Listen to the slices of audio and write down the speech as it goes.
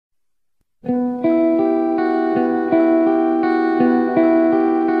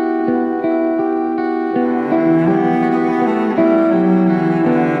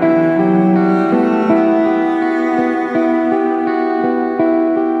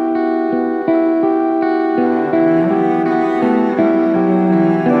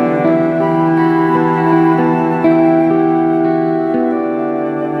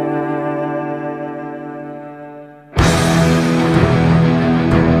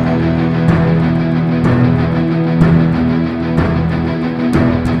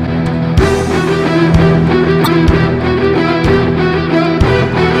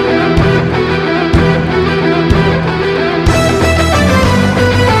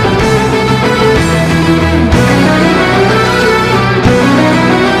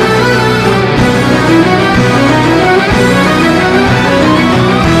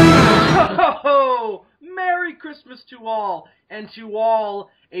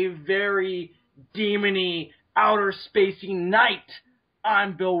a very demony, outer spacey night.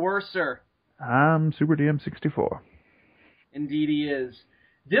 I'm Bill Worser. I'm Super DM64. Indeed he is.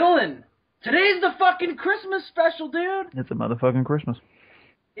 Dylan, today's the fucking Christmas special, dude. It's a motherfucking Christmas.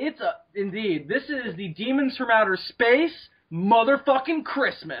 Indeed. This is the Demons from Outer Space motherfucking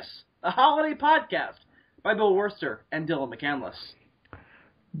Christmas, a holiday podcast by Bill Worster and Dylan McCandless.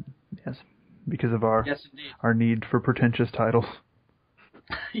 Yes, because of our need for pretentious titles.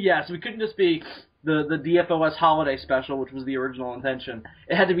 Yes, we couldn't just be the DFOS holiday special, which was the original intention.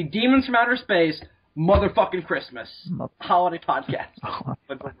 It had to be Demons from Outer Space, motherfucking Christmas, holiday podcast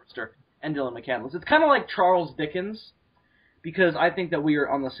by Bill Worster and Dylan McCandless. It's kind of like Charles Dickens, because I think that we are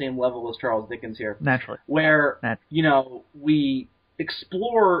on the same level as Charles Dickens here. Naturally. Where, you know, we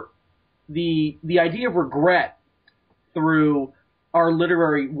explore the idea of regret through our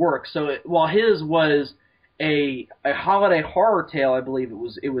literary work. So while his was a holiday horror tale, I believe it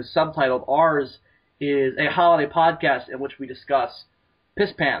was subtitled, ours is a holiday podcast in which we discuss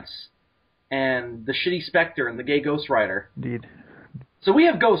Piss Pants and the shitty Spectre and the gay ghostwriter. Indeed. So we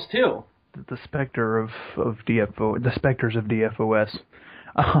have ghosts too. The specter of DFO, the specters of DFOS.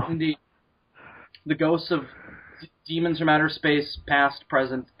 Indeed. The ghosts of demons from outer space, past,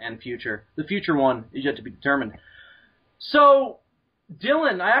 present, and future. The future one is yet to be determined. So,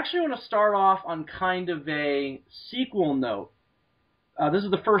 Dylan, I actually want to start off on kind of a sequel note. This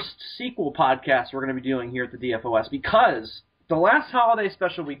is the first sequel podcast we're going to be doing here at the DFOS, because the last holiday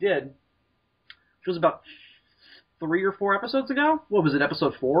special we did, which was about 3 or 4 episodes ago? What was it,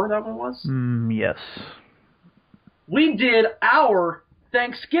 episode 4 that one was? Yes. We did our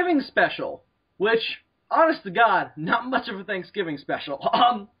Thanksgiving special, which, honest to God, not much of a Thanksgiving special.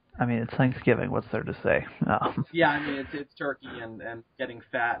 I mean, it's Thanksgiving. What's there to say? Yeah, I mean, it's turkey and getting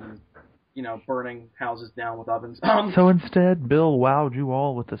fat and, you know, burning houses down with ovens. So instead, Bill wowed you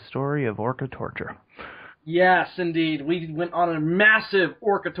all with the story of Orca Torture. Yes, indeed. We went on a massive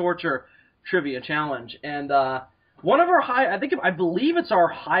Orca Torture trivia challenge, and one of our I believe it's our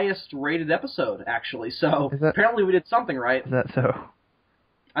highest rated episode, actually. So apparently we did something right. Is that so?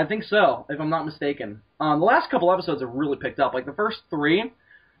 I think so, if I'm not mistaken. The last couple episodes have really picked up. Like the first 3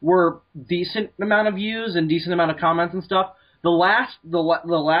 were decent amount of views and decent amount of comments and stuff. The last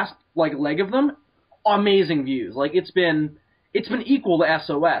like leg of them, amazing views. Like it's been equal to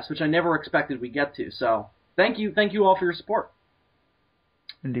SOS, which I never expected we'd get to. So thank you all for your support.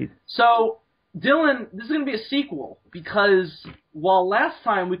 Indeed. So, Dylan, this is going to be a sequel, because while last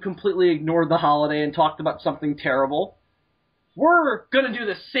time we completely ignored the holiday and talked about something terrible, we're going to do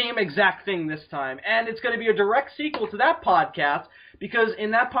the same exact thing this time, and it's going to be a direct sequel to that podcast, because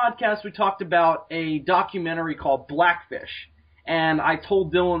in that podcast we talked about a documentary called Blackfish, and I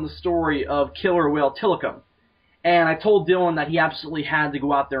told Dylan the story of killer whale Tilikum, and I told Dylan that he absolutely had to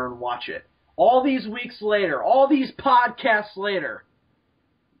go out there and watch it. All these weeks later, all these podcasts later,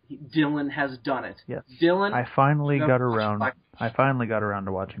 Dylan has done it. Yes. Dylan, I finally got around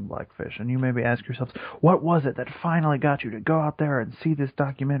to watching Blackfish, and you maybe ask yourselves, what was it that finally got you to go out there and see this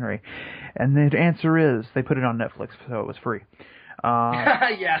documentary? And the answer is, they put it on Netflix, so it was free.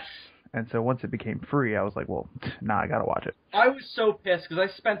 Yes. And so once it became free, I was like, well, I gotta watch it. I was so pissed, because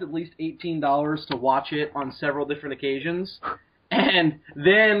I spent at least $18 to watch it on several different occasions, and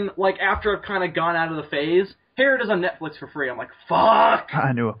then, like, after I've kind of gone out of the phase, here it is on Netflix for free. I'm like, fuck!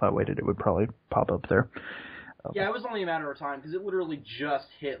 I knew if I waited it would probably pop up there. Yeah, it was only a matter of time, because it literally just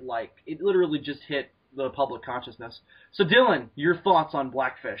hit the public consciousness. So, Dylan, your thoughts on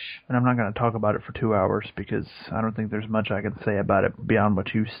Blackfish? And I'm not going to talk about it for 2 hours, because I don't think there's much I can say about it beyond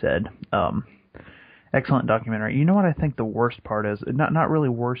what you said. Excellent documentary. You know what I think the worst part is? Not really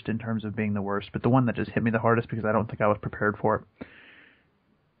worst in terms of being the worst, but the one that just hit me the hardest because I don't think I was prepared for it.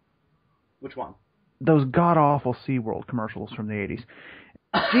 Which one? Those god-awful SeaWorld commercials from the 80s.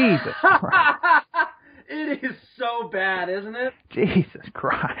 Jesus Christ. It is so bad, isn't it? Jesus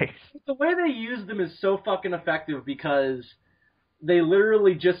Christ. The way they use them is so fucking effective, because they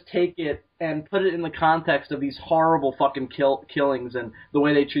literally just take it and put it in the context of these horrible fucking killings and the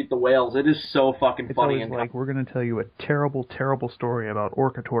way they treat the whales. It is so fucking funny. It's always like, we're going to tell you a terrible, terrible story about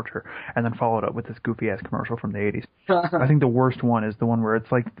Orca Torture, and then follow it up with this goofy-ass commercial from the 80s. I think the worst one is the one where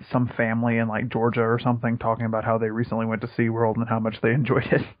it's like some family in like Georgia or something talking about how they recently went to SeaWorld and how much they enjoyed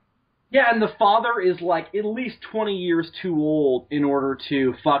it. Yeah, and the father is like at least 20 years too old in order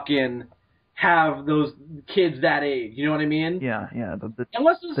to fucking have those kids that age. You know what I mean? Yeah.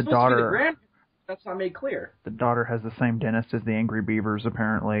 Unless it's supposed to be the grandparents. That's not made clear. The daughter has the same dentist as the Angry Beavers,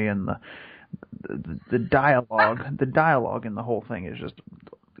 apparently, and the dialogue in the whole thing is just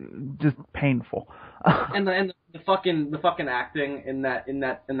just painful. and the fucking acting in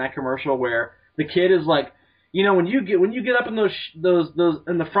that commercial where the kid is like, you know, when you get up in those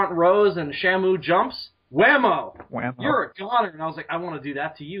in the front rows and Shamu jumps, whammo, you're a goner. And I was like, I want to do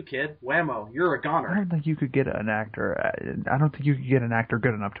that to you, kid. Whammo, you're a goner. I don't think you could get an actor. I don't think you could get an actor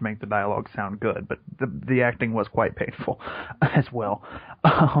good enough to make the dialogue sound good, but the acting was quite painful as well.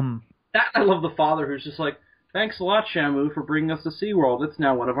 I love the father who's just like, thanks a lot, Shamu, for bringing us to SeaWorld. It's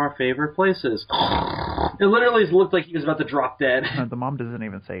now one of our favorite places. It literally looked like he was about to drop dead. The mom doesn't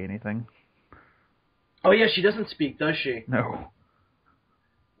even say anything. Oh, yeah, she doesn't speak, does she? No.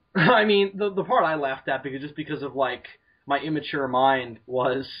 I mean, the part I laughed at, because of, like, my immature mind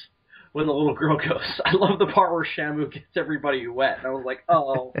was when the little girl goes, I love the part where Shamu gets everybody wet. And I was like,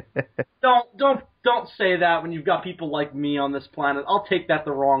 oh, don't say that when you've got people like me on this planet. I'll take that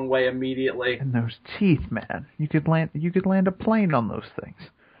the wrong way immediately. And those teeth, man. You could land a plane on those things.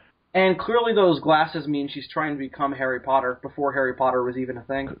 And clearly those glasses mean she's trying to become Harry Potter before Harry Potter was even a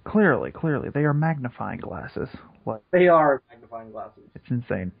thing. Clearly. They are magnifying glasses. Like, they are magnifying glasses. It's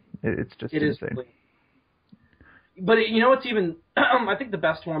insane. It's just insane. But you know what's even, I think the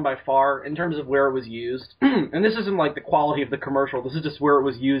best one by far, in terms of where it was used, and this isn't like the quality of the commercial, this is just where it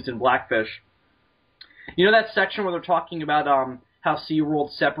was used in Blackfish. You know that section where they're talking about how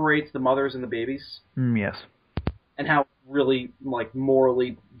SeaWorld separates the mothers and the babies? Yes. And how really, like,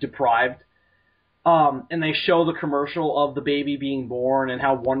 morally deprived. And they show the commercial of the baby being born and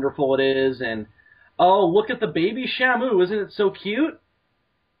how wonderful it is, and, oh, look at the baby Shamu, isn't it so cute?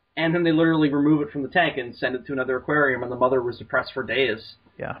 And then they literally remove it from the tank and send it to another aquarium, and the mother was depressed for days.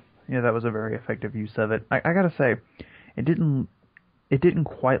 Yeah, that was a very effective use of it. I gotta say, it didn't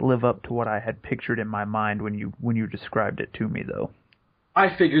quite live up to what I had pictured in my mind when you described it to me, though.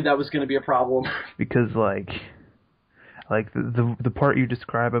 I figured that was going to be a problem. Because, like the part you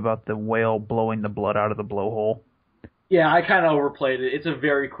describe about the whale blowing the blood out of the blowhole. Yeah, I kind of overplayed it. It's a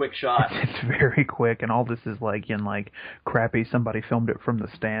very quick shot. It's very quick, and all this is like in like crappy somebody filmed it from the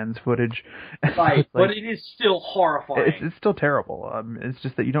stands footage. Right, like, but it is still horrifying. It's still terrible. It's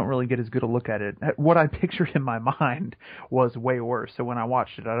just that you don't really get as good a look at it. What I pictured in my mind was way worse. So when I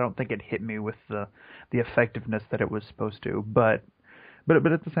watched it, I don't think it hit me with the effectiveness that it was supposed to. But at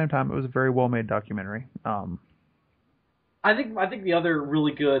the same time, it was a very well made documentary. I think the other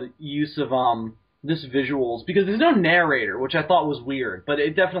really good use of this visuals, because there's no narrator, which I thought was weird, but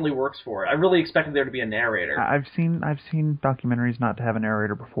it definitely works for it. I really expected there to be a narrator. I've seen documentaries not to have a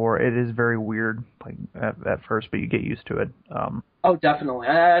narrator before. It is very weird, like at first, but you get used to it. Oh, definitely.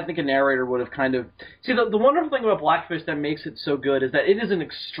 I think a narrator would have kind of... See, the wonderful thing about Blackfish that makes it so good is that it is an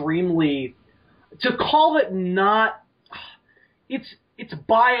extremely... To call it not... It's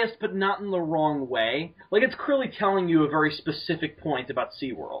biased, but not in the wrong way. Like, it's clearly telling you a very specific point about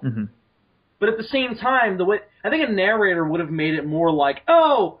SeaWorld. Mm-hmm. But at the same time, I think a narrator would have made it more like,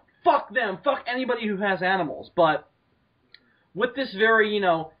 oh, fuck them, fuck anybody who has animals. But with this very,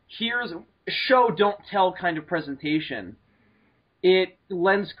 here's show, don't tell kind of presentation, it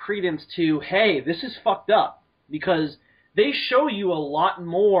lends credence to, hey, this is fucked up. Because they show you a lot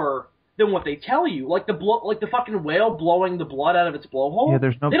more than what they tell you. Like the fucking whale blowing the blood out of its blowhole.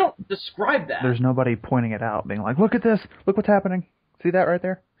 Yeah, they don't describe that. There's nobody pointing it out, being like, look at this, look what's happening. See that right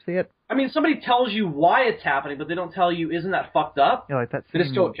there? See it? I mean, somebody tells you why it's happening, but they don't tell you, isn't that fucked up? Yeah, like that scene, they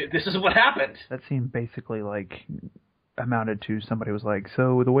just go, this is what happened. That scene basically, like, amounted to somebody was like,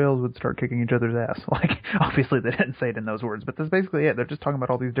 so the whales would start kicking each other's ass. Like, obviously they didn't say it in those words, but that's basically it. They're just talking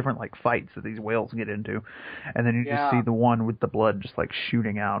about all these different, like, fights that these whales get into. And then you just see the one with the blood just, like,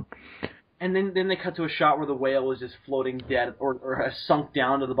 shooting out. And then they cut to a shot where the whale is just floating dead or has sunk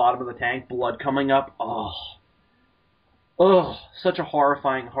down to the bottom of the tank, blood coming up. Oh, such a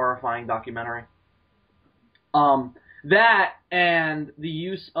horrifying documentary. That and the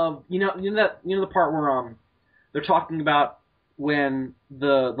use of the part where they're talking about when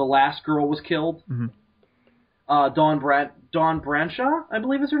the last girl was killed. Mm-hmm. Dawn Branshaw, I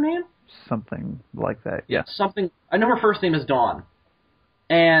believe is her name. Something like that. Yeah. Something. I know her first name is Dawn,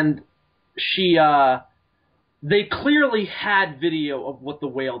 and she they clearly had video of what the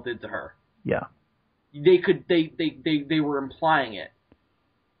whale did to her. Yeah. They were implying it,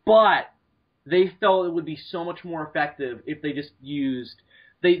 but they felt it would be so much more effective if they just used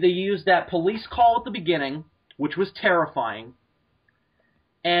they used that police call at the beginning, which was terrifying,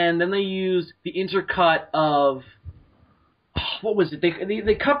 and then they used the intercut of what was it?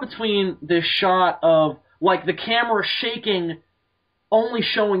 They cut between this shot of like the camera shaking, only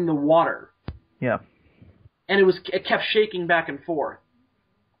showing the water. Yeah. And it kept shaking back and forth,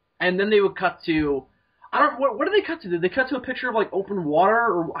 and then they would cut to I don't. What did they cut to? Did they cut to a picture of like open water,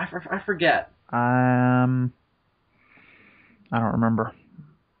 or I forget? I don't remember.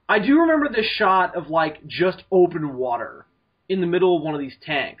 I do remember this shot of like just open water in the middle of one of these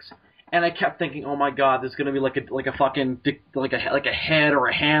tanks, and I kept thinking, oh my god, there's gonna be like a fucking like a head or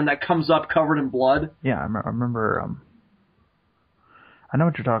a hand that comes up covered in blood. Yeah, I remember. I know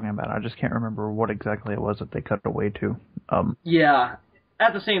what you're talking about. I just can't remember what exactly it was that they cut away to. Yeah.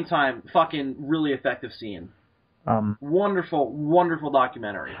 At the same time, fucking really effective scene. Wonderful, wonderful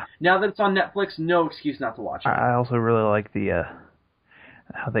documentary. Now that it's on Netflix, no excuse not to watch it. I also really like the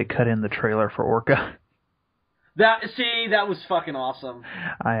how they cut in the trailer for Orca. That was fucking awesome.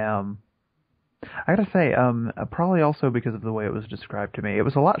 I gotta say, probably also because of the way it was described to me, it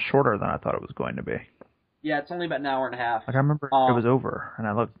was a lot shorter than I thought it was going to be. Yeah, it's only about an hour and a half. Like I remember it was over, and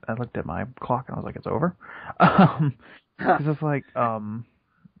I looked at my clock and I was like, it's over. Because it's like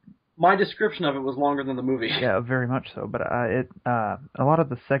my description of it was longer than the movie. Yeah, very much so. But a lot of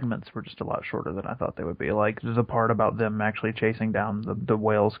the segments were just a lot shorter than I thought they would be. Like there's a part about them actually chasing down the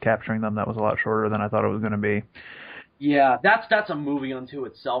whales, capturing them. That was a lot shorter than I thought it was going to be. Yeah, that's a movie unto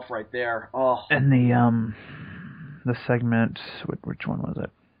itself right there. Oh. And the segment, which one was it?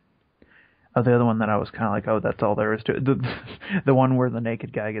 Oh, the other one that I was kind of like, oh, that's all there is to it. The one where the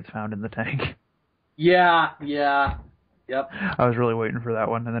naked guy gets found in the tank. Yeah. Yep. I was really waiting for that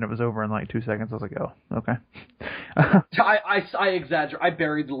one, and then it was over in like 2 seconds. I was like, oh, okay. I exaggerate. I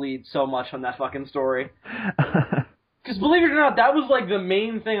buried the lead so much on that fucking story. Because believe it or not, that was like the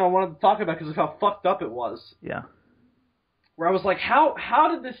main thing I wanted to talk about because of how fucked up it was. Yeah. Where I was like, how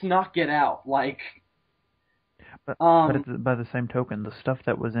did this not get out? Like... But by the same token, the stuff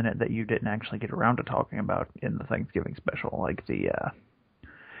that was in it that you didn't actually get around to talking about in the Thanksgiving special, like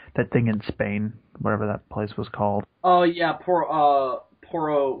that thing in Spain, whatever that place was called. Oh yeah,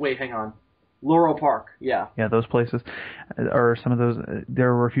 wait, hang on, Laurel Park, yeah. Yeah, those places, or some of those.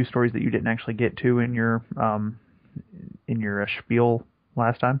 There were a few stories that you didn't actually get to in your spiel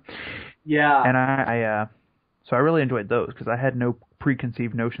last time. Yeah. And so I really enjoyed those because I had no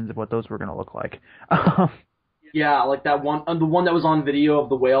preconceived notions of what those were going to look like. Yeah, like that one, the one that was on video of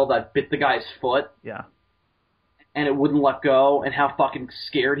the whale that bit the guy's foot. Yeah. And it wouldn't let go, and how fucking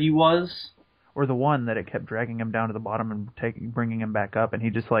scared he was. Or the one that it kept dragging him down to the bottom and bringing him back up, and he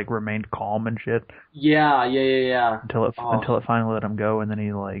just like remained calm and shit. Yeah. Until it finally let him go, and then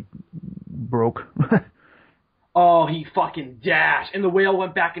he like broke. Oh, he fucking dashed, and the whale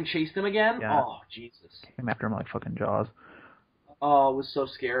went back and chased him again. Yeah. Oh, Jesus. Came after him like fucking Jaws. Oh, it was so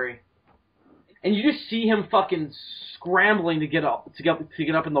scary. And you just see him fucking scrambling to get up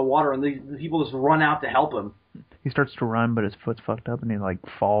in the water, and the people just run out to help him. He starts to run, but his foot's fucked up, and he like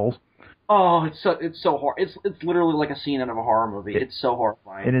falls. Oh, it's so hard. It's literally like a scene out of a horror movie. It's so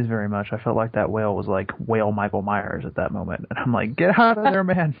horrifying. It is very much. I felt like that whale was like whale Michael Myers at that moment, and I'm like, get out of there,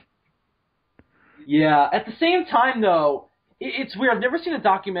 man. Yeah. At the same time, though, it's weird. I've never seen a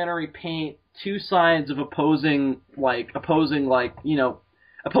documentary paint two sides of opposing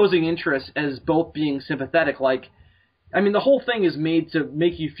interests as both being sympathetic. Like, I mean, the whole thing is made to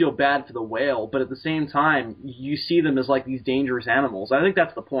make you feel bad for the whale, but at the same time, you see them as like these dangerous animals. I think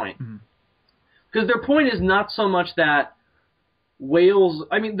that's the point. Because their point is not so much that whales.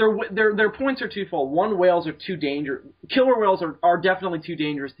 I mean, their points are twofold. One, whales are too dangerous. Killer whales are definitely too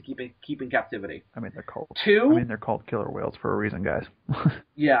dangerous to keep in captivity. I mean, they're called. Two. I mean, they're called killer whales for a reason, guys.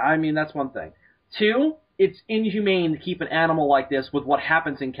 Yeah, I mean that's one thing. Two, it's inhumane to keep an animal like this with what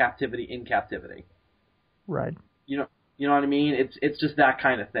happens in captivity. Right. You know what I mean? It's just that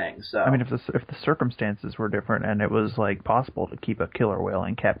kind of thing. So I mean, if the circumstances were different and it was like possible to keep a killer whale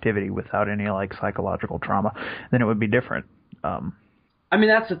in captivity without any like psychological trauma, then it would be different. I mean,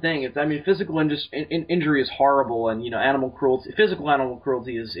 that's the thing. Physical injury is horrible, and physical animal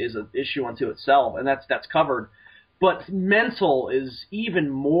cruelty is an issue unto itself, and that's covered. But mental is even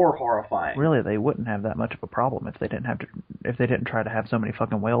more horrifying. Really, they wouldn't have that much of a problem if they didn't try to have so many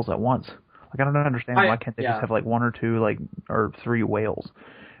fucking whales at once. Like, I don't understand why can't they just have like one or two or three whales?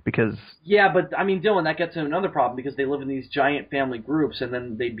 Because yeah, but I mean, Dylan, that gets to another problem because they live in these giant family groups, and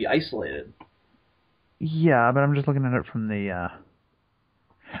then they'd be isolated. Yeah, but I'm just looking at it from the.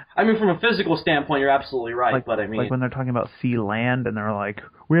 I mean, from a physical standpoint, you're absolutely right. But I mean, like when they're talking about sea land, and they're like,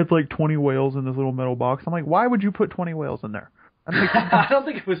 we have like 20 whales in this little metal box. I'm like, why would you put 20 whales in there? I don't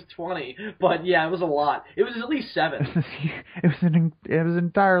think it was 20, but yeah, it was a lot. It was at least 7. It was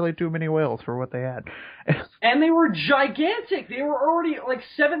entirely too many whales for what they had. And they were gigantic. They were already like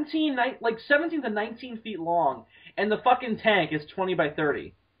 17 to 19 feet long, and the fucking tank is 20 by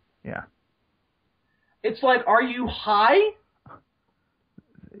 30. Yeah. It's like, are you high?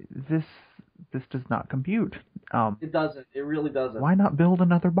 This this does not compute. It doesn't. It really doesn't. Why not build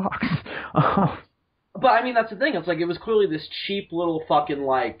another box? But, I mean, that's the thing. It's like, it was clearly this cheap little fucking,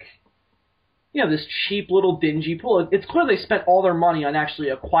 like, this cheap little dingy pool. It's clear they spent all their money on actually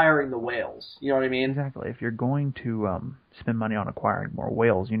acquiring the whales. You know what I mean? Exactly. If you're going to spend money on acquiring more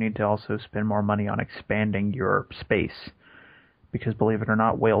whales, you need to also spend more money on expanding your space. Because, believe it or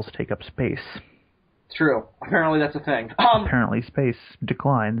not, whales take up space. True. Apparently that's a thing. Apparently space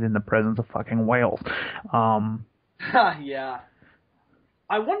declines in the presence of fucking whales. Yeah.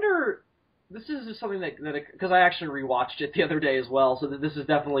 I wonder... This is just something that because I actually rewatched it the other day as well, so this is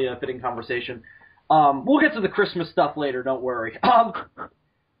definitely a fitting conversation. We'll get to the Christmas stuff later, don't worry. But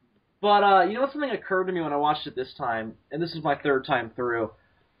something occurred to me when I watched it this time, and this is my third time through,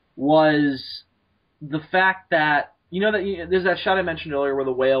 was the fact that, there's that shot I mentioned earlier where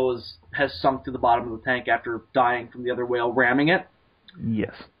the whale has sunk to the bottom of the tank after dying from the other whale ramming it?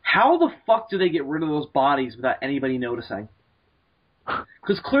 Yes. How the fuck do they get rid of those bodies without anybody noticing?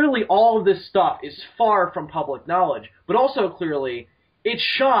 Because clearly all of this stuff is far from public knowledge, but also clearly it's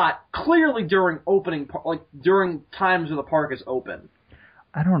shot clearly during during times when the park is open.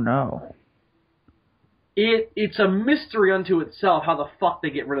 I don't know. It's a mystery unto itself how the fuck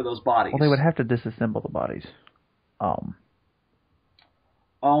they get rid of those bodies. Well, they would have to disassemble the bodies. Oh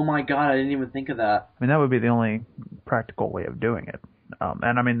my god, I didn't even think of that. I mean, that would be the only practical way of doing it.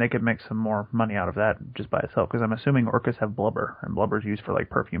 And I mean, they could make some more money out of that just by itself, because I'm assuming orcas have blubber, and blubber's used for, like,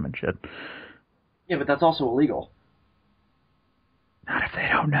 perfume and shit. Yeah, but that's also illegal. Not if they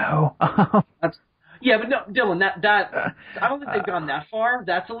don't know. Yeah, but no, Dylan, that I don't think they've gone that far.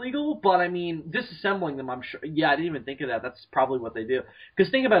 That's illegal, but I mean, disassembling them, I'm sure. Yeah, I didn't even think of that. That's probably what they do.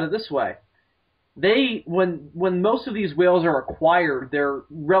 Because think about it this way. When most of these whales are acquired, they're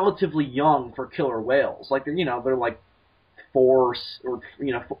relatively young for killer whales. Like, they're like 4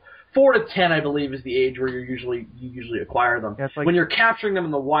 to 10, I believe, is the age where you usually acquire them. Yeah, like, when you're capturing them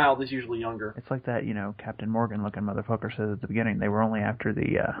in the wild, is usually younger. It's like that, Captain Morgan looking motherfucker says at the beginning they were only after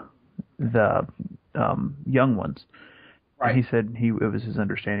the young ones. Right. And he said it was his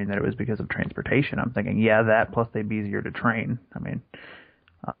understanding that it was because of transportation. I'm thinking, yeah, that plus they'd be easier to train. I mean,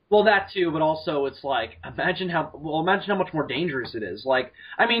 well, that too, but also it's like imagine how much more dangerous it is. Like,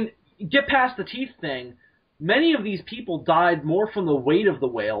 I mean, get past the teeth thing. Many of these people died more from the weight of the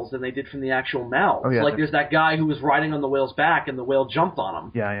whales than they did from the actual mouths. Oh, yeah. Like, there's that guy who was riding on the whale's back, and the whale jumped on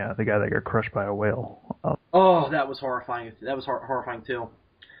him. Yeah, the guy that got crushed by a whale. Oh, that was horrifying. That was horrifying, too.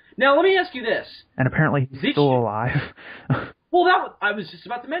 Now, let me ask you this. And apparently he's still alive. Well, I was just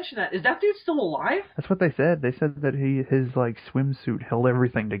about to mention that. Is that dude still alive? That's what they said. They said that his swimsuit held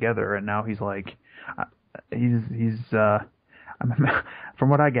everything together, and now he's from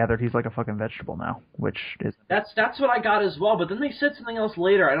what I gathered, he's like a fucking vegetable now, which is... That's what I got as well, but then they said something else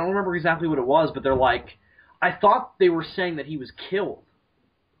later. I don't remember exactly what it was, but they're like... I thought they were saying that he was killed.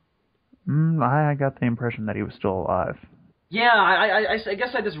 I got the impression that he was still alive. Yeah, I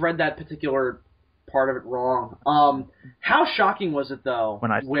guess I just read that particular part of it wrong. How shocking was it, though?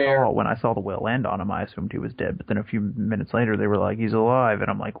 When I saw the whale land on him, I assumed he was dead, but then a few minutes later, they were like, he's alive,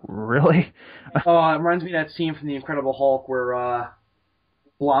 and I'm like, really? Oh, it reminds me of that scene from The Incredible Hulk where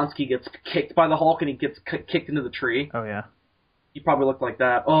Blonsky gets kicked by the Hulk and he gets kicked into the tree. Oh, yeah. He probably looked like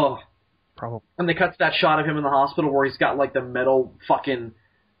that. Oh. Probably. And they cut to that shot of him in the hospital where he's got, like, the metal,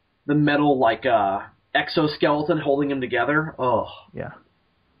 exoskeleton holding him together. Oh. Yeah.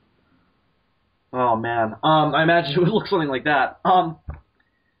 Oh, man. I imagine it would look something like that.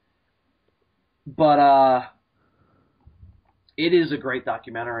 But it is a great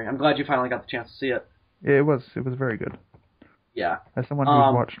documentary. I'm glad you finally got the chance to see it. It was very good. Yeah. As someone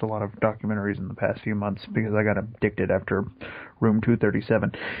who's watched a lot of documentaries in the past few months, because I got addicted after Room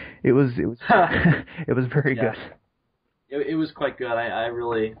 237, it was it was very good. It was quite good. I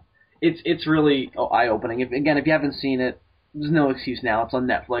really... It's really eye-opening. If you haven't seen it, there's no excuse now. It's on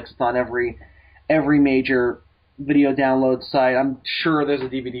Netflix. It's on every major video download site. I'm sure there's a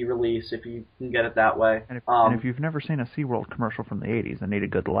DVD release if you can get it that way. And if you've never seen a SeaWorld commercial from the 80s and need a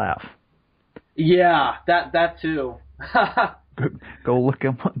good laugh. Yeah, that too. Go look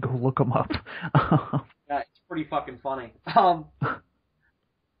them up. Yeah, it's pretty fucking funny. The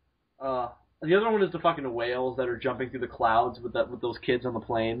other one is the fucking whales that are jumping through the clouds with those kids on the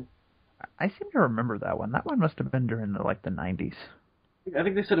plane. I seem to remember that one. That one must have been during the 90s. I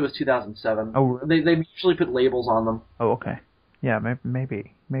think they said it was 2007. Oh, really? They usually put labels on them. Oh, okay. Yeah,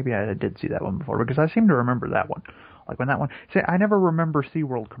 maybe I did see that one before, because I seem to remember that one. Like when that one... See, I never remember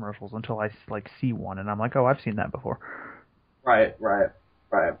SeaWorld commercials until I see one, and I'm like, oh, I've seen that before. Right.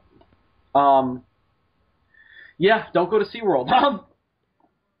 Yeah, don't go to SeaWorld.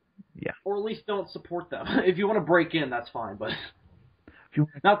 Yeah. Or at least don't support them. If you want to break in, that's fine, but If you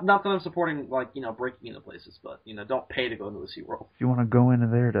not that I'm supporting, like, breaking into places, but, don't pay to go into the SeaWorld. if you want to go into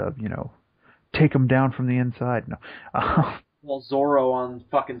there to, take them down from the inside, no. Well, Zorro on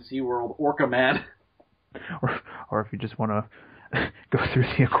fucking SeaWorld, Orca Man. or if you just want to go through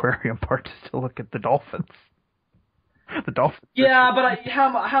the aquarium part just to look at the dolphins. The dolphins. Yeah, but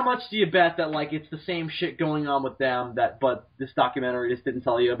how much do you bet that, like, it's the same shit going on with them, but this documentary just didn't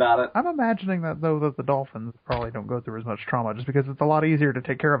tell you about it? I'm imagining that, though, that the dolphins probably don't go through as much trauma just because it's a lot easier to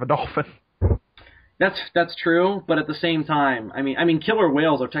take care of a dolphin. That's true, but at the same time, I mean, killer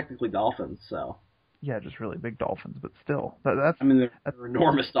whales are technically dolphins, so. Yeah, just really big dolphins, but still, they're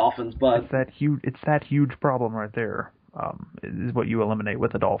enormous dolphins, but it's that huge problem right there. Is what you eliminate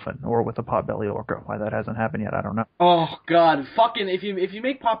with a dolphin or with a potbelly orca. Why that hasn't happened yet, I don't know. Oh God, fucking! If you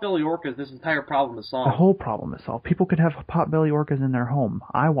make potbelly orcas, this entire problem is solved. The whole problem is solved. People could have potbelly orcas in their home.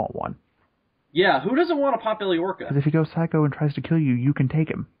 I want one. Yeah, who doesn't want a potbelly orca? Because if he goes psycho and tries to kill you, you can take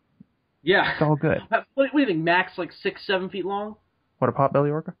him. Yeah, it's all good. What do you think? Max like 6-7 feet long? What, a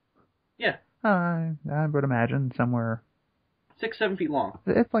potbelly orca? Yeah. I would imagine somewhere 6-7 feet long.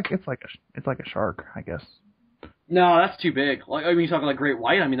 It's like a shark, I guess. No, that's too big. Like, I mean, you talking like great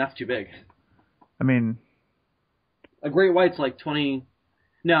white? I mean, that's too big. I mean, a great white's like 20.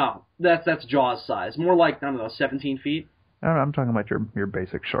 No, that's Jaws size. More like, I don't know, 17 feet. I don't know, I'm talking about your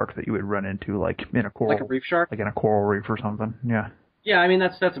basic shark that you would run into like in a coral, like a reef shark, like in a coral reef or something. Yeah. Yeah, I mean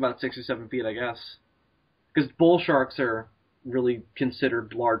that's about 6 or 7 feet, I guess. Because bull sharks are really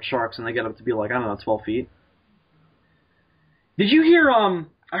considered large sharks, and they get up to be like, I don't know, 12 feet. Did you hear?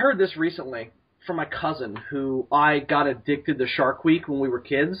 I heard this recently from my cousin, who I got addicted to Shark Week when we were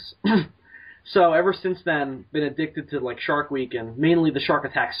kids. So ever since then, been addicted to like Shark Week and mainly the shark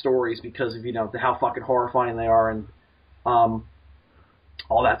attack stories because of how fucking horrifying they are and all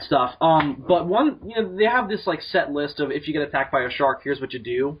that stuff. But they have this like set list of if you get attacked by a shark, here's what you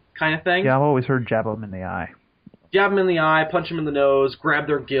do, kind of thing. Yeah, I've always heard jab them in the eye. Jab them in the eye, punch them in the nose, grab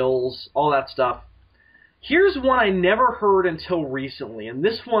their gills, all that stuff. Here's one I never heard until recently, and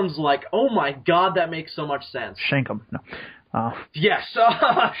this one's like, oh my god, that makes so much sense. Shank them. No. Yes,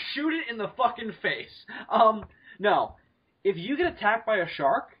 shoot it in the fucking face. No. If you get attacked by a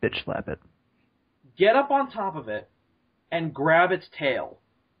shark, bitch slap it. Get up on top of it and grab its tail.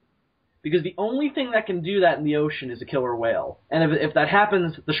 Because the only thing that can do that in the ocean is a killer whale. And if that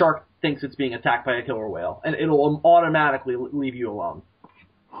happens, the shark thinks it's being attacked by a killer whale, and it'll automatically leave you alone.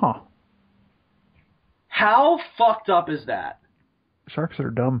 Huh. How fucked up is that? Sharks are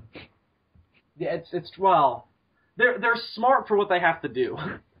dumb. Yeah, well, they're smart for what they have to do.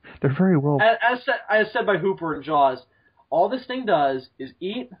 They're very well. As said by Hooper and Jaws, all this thing does is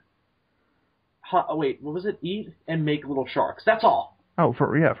eat. Wait, what was it? Eat and make little sharks. That's all. Oh,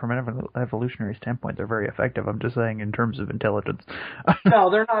 from an evolutionary standpoint, they're very effective. I'm just saying in terms of intelligence. No,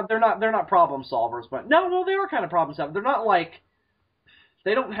 they're not problem solvers, but no, they are kind of problem solvers. They're not like,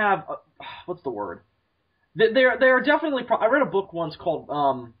 they don't have what's the word? They are definitely. I read a book once called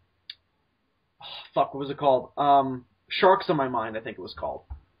what was it called? Sharks on My Mind, I think it was called.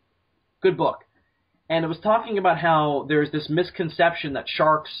 Good book. And it was talking about how there's this misconception that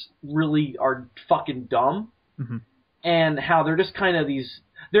sharks really are fucking dumb. Mm-hmm. And how they're just kind of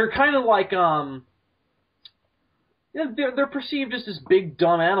they're kind of like, they're perceived as this big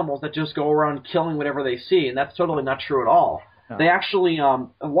dumb animals that just go around killing whatever they see, and that's totally not true at all. No. They actually, a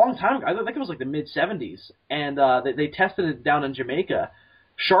long time ago, I think it was like the mid-'70s, and they tested it down in Jamaica.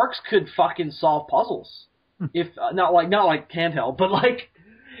 Sharks could fucking solve puzzles. If, not like handheld, but like,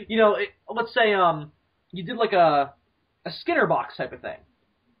 let's say, you did like a Skinner box type of thing,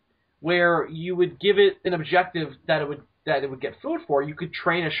 where you would give it an objective that it would get food for. You could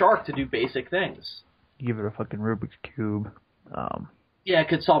train a shark to do basic things. Give it a fucking Rubik's Cube. Yeah, it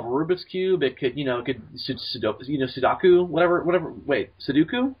could solve a Rubik's Cube. It could, Sudoku, whatever. Wait,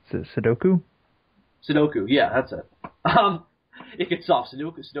 Sudoku? Sudoku? Sudoku, yeah, that's it. It could solve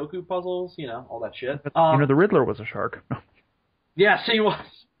Sudoku puzzles, all that shit. The Riddler was a shark. Yes, he was.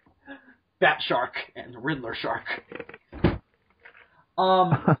 Bat shark and Riddler shark.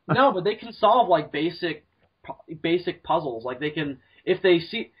 No, but they can solve like basic puzzles. Like they can, if they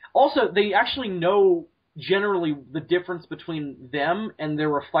see. Also, they actually know generally the difference between them and their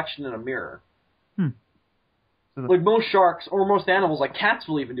reflection in a mirror. So like most sharks or most animals, like cats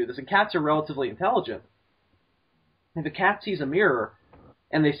will even do this, and cats are relatively intelligent. If a cat sees a mirror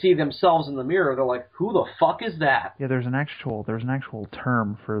and they see themselves in the mirror, they're like, "Who the fuck is that?" Yeah, there's an actual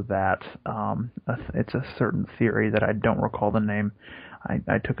term for that. It's a certain theory that I don't recall the name.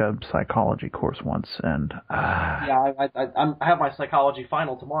 I took a psychology course once, and Yeah, I have my psychology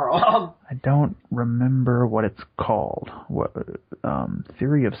final tomorrow. I don't remember what it's called. What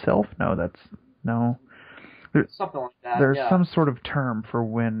theory of self? No, no. Something like that. There's yeah. some sort of term for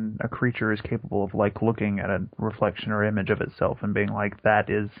when a creature is capable of like looking at a reflection or image of itself and being like, that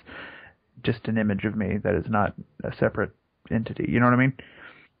is just an image of me. That is not a separate entity. You know what I mean?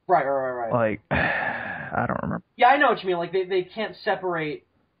 Right. Like, I don't remember. Yeah, I know what you mean. Like they can't separate.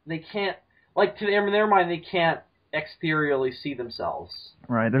 They can't in their mind they can't exteriorly see themselves.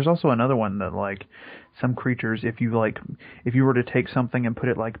 Right. There's also another one that like some creatures, if you were to take something and put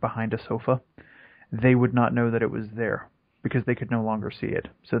it like behind a sofa, they would not know that it was there because they could no longer see it.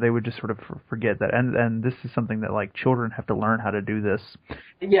 So they would just sort of forget that. And this is something that like children have to learn how to do this.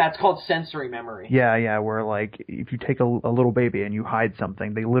 Yeah, it's called sensory memory. Yeah, where like if you take a little baby and you hide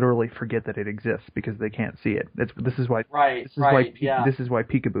something, they literally forget that it exists because they can't see it. This is why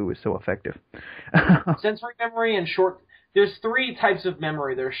peekaboo is so effective. Sensory memory and there's 3 types of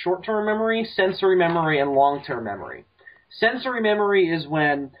memory. There's short-term memory, sensory memory, and long-term memory. Sensory memory is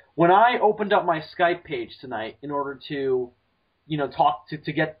when I opened up my Skype page tonight in order to, talk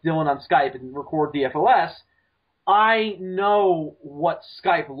to get Dylan on Skype and record DFOS, I know what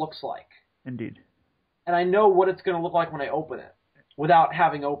Skype looks like. Indeed. And I know what it's going to look like when I open it without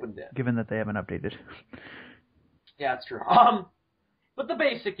having opened it. Given that they haven't updated. Yeah, that's true. But the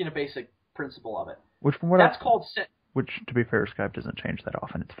basic principle of it. Which to be fair, Skype doesn't change that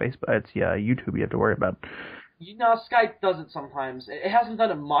often. It's Facebook, it's YouTube you have to worry about. Skype does it sometimes. It hasn't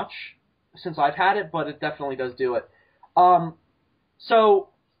done it much since I've had it, but it definitely does do it. So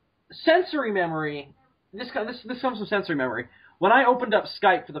sensory memory. This comes from sensory memory. When I opened up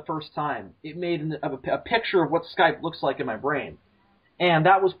Skype for the first time, it made a picture of what Skype looks like in my brain, and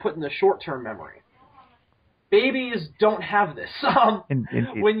that was put in the short-term memory. Babies don't have this. To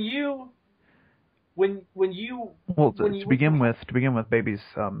begin with, babies'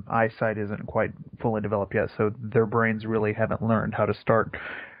 eyesight isn't quite fully developed yet, so their brains really haven't learned how to start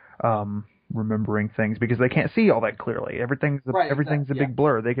remembering things because they can't see all that clearly. Everything's a big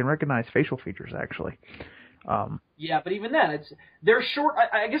blur. They can recognize facial features actually. Yeah, but even then, they're short.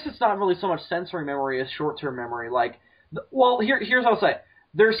 I guess it's not really so much sensory memory as short-term memory. Here's what I'll say: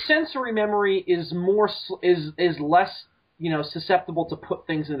 their sensory memory is less susceptible to put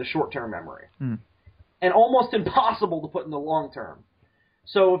things into short-term memory. And almost impossible to put in the long term.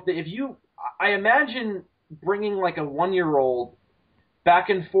 So I imagine bringing like a 1-year-old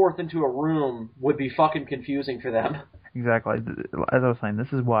back and forth into a room would be fucking confusing for them. Exactly. As I was saying,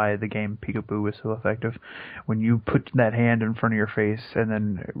 this is why the game Peekaboo is so effective. When you put that hand in front of your face and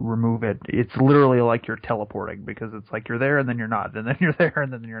then remove it, it's literally like you're teleporting because it's like you're there and then you're not, and then you're there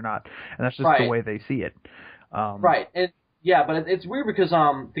and then you're not. And that's just the way they see it. Right. Yeah, but it's weird because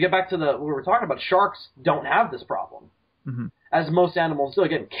to get back to what we were talking about, sharks don't have this problem, as most animals do.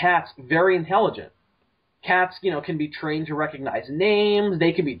 Again, cats very intelligent. Cats, can be trained to recognize names.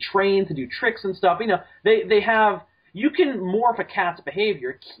 They can be trained to do tricks and stuff. They have. You can morph a cat's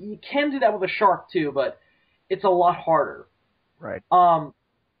behavior. You can do that with a shark too, but it's a lot harder. Right.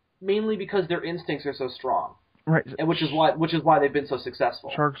 Mainly because their instincts are so strong. Right, and which is why they've been so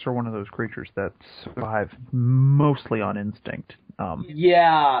successful. Sharks are one of those creatures that survive mostly on instinct.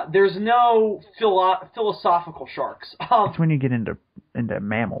 Yeah, there's no philosophical sharks. It's when you get into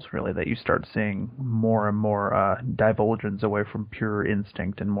mammals, really, that you start seeing more and more divulgence away from pure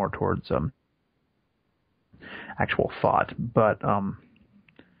instinct and more towards actual thought. But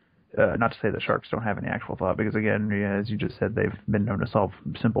not to say that sharks don't have any actual thought, because again, as you just said, they've been known to solve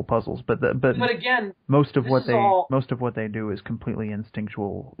simple puzzles. But again, most of what they do is completely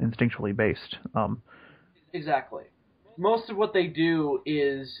instinctually based. Exactly. Most of what they do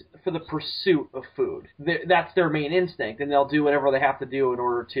is for the pursuit of food. That's their main instinct, and they'll do whatever they have to do in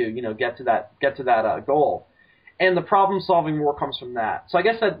order to get to that goal. And the problem-solving more comes from that. So I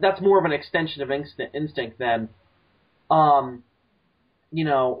guess that's more of an extension of instinct than,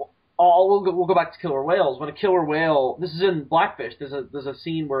 We'll go back to killer whales. When a killer whale, this is in Blackfish. There's a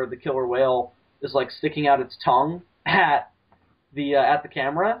scene where the killer whale is like sticking out its tongue at the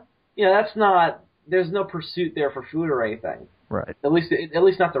camera. That's not. There's no pursuit there for food or anything. Right. At least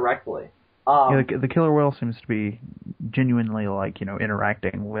not directly. The killer whale seems to be genuinely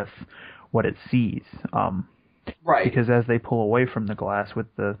interacting with what it sees. Right. Because as they pull away from the glass with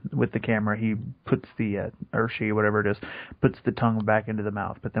the camera, he puts or she, whatever it is, puts the tongue back into the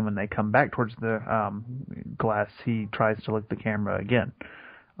mouth. But then when they come back towards the glass, he tries to lick the camera again.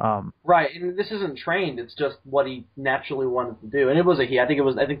 Right, and this isn't trained. It's just what he naturally wanted to do. And it was a he. I think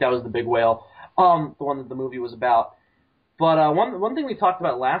that was the big whale, the one that the movie was about. But one thing we talked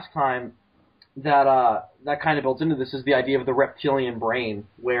about last time that kind of builds into this is the idea of the reptilian brain,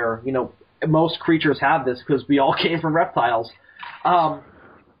 where most creatures have this because we all came from reptiles. And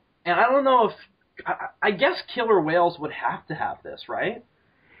I don't know if I guess killer whales would have to have this, right?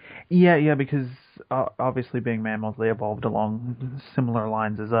 Yeah, because obviously being mammals, they evolved along similar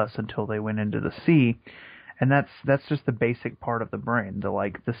lines as us until they went into the sea, and that's just the basic part of the brain.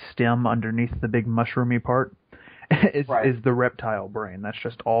 The stem underneath the big mushroomy part is the reptile brain. That's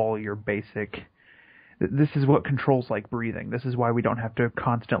just all your basic. This is what controls like breathing. This is why we don't have to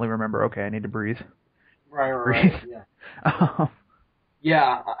constantly remember, okay, I need to breathe. Right. Yeah.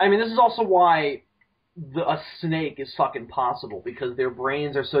 Yeah. I mean, this is also why a snake is fucking possible, because their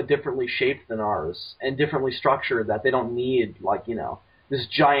brains are so differently shaped than ours and differently structured that they don't need, this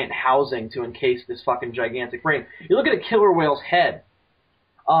giant housing to encase this fucking gigantic brain. You look at a killer whale's head,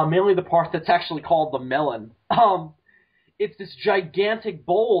 mainly the part that's actually called the melon. It's this gigantic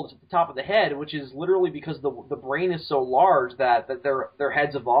bulge at the top of the head, which is literally because the brain is so large that their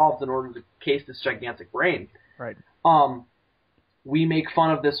heads evolved in order to case this gigantic brain. Right. We make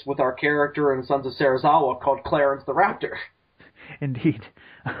fun of this with our character in Sons of Sarazawa called Clarence the Raptor. Indeed.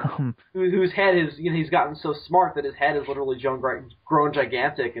 Whose head is, he's gotten so smart that his head is literally grown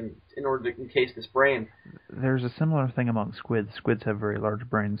gigantic in order to encase this brain. There's a similar thing among squids. Squids have very large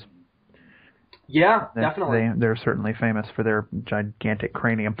brains. Yeah, definitely. They're certainly famous for their gigantic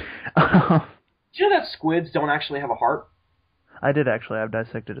cranium. Do you know that squids don't actually have a heart? I did actually. I've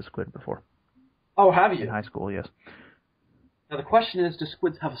dissected a squid before. Oh, have you? In high school, yes. Now the question is, do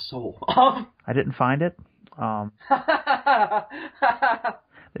squids have a soul? I didn't find it.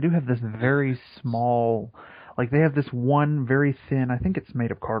 They do have this very small, they have this one very thin, I think it's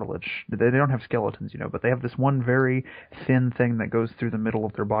made of cartilage. They don't have skeletons, but they have this one very thin thing that goes through the middle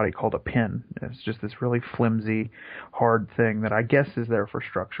of their body called a pin. It's just this really flimsy, hard thing that I guess is there for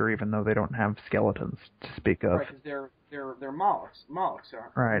structure, even though they don't have skeletons to speak of. Right, because they're mollusks. Mollusks,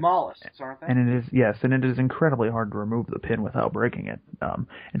 aren't they? And it is incredibly hard to remove the pin without breaking it.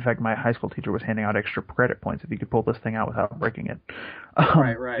 In fact, my high school teacher was handing out extra credit points if you could pull this thing out without breaking it.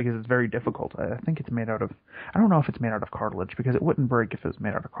 Right. Because it's very difficult. I think it's made out of. I don't know if it's made out of cartilage, because it wouldn't break if it was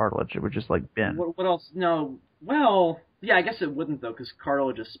made out of cartilage. It would just bend. What else? No. Well, yeah, I guess it wouldn't though, because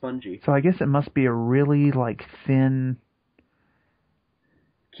cartilage is spongy. So I guess it must be a really thin.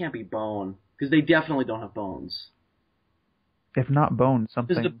 Can't be bone, because they definitely don't have bones. If not bone,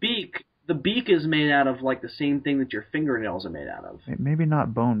 something. Because the beak is made out of the same thing that your fingernails are made out of. Maybe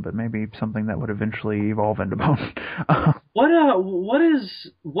not bone, but maybe something that would eventually evolve into bone. What is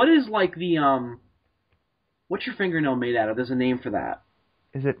the what's your fingernail made out of? There's a name for that.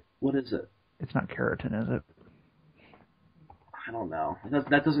 Is it? What is it? It's not keratin, is it? I don't know.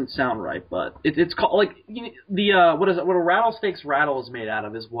 That doesn't sound right, but it's called what is it? What a rattlesnake's rattle is made out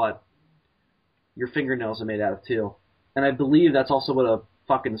of is what your fingernails are made out of too. And I believe that's also what a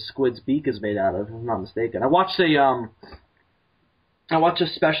fucking squid's beak is made out of, if I'm not mistaken. I watched a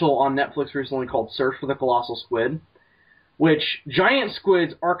special on Netflix recently called Search for the Colossal Squid, which giant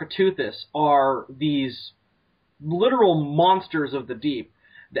squids, Architeuthis, are these literal monsters of the deep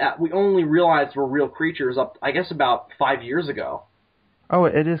that we only realized were real creatures I guess about 5 years ago. Oh,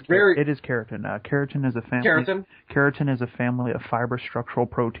 it is keratin. Keratin is a family. Keratin? Keratin is a family of fiber structural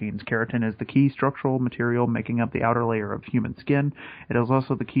proteins. Keratin is the key structural material making up the outer layer of human skin. It is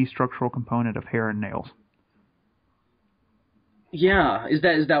also the key structural component of hair and nails. Yeah, is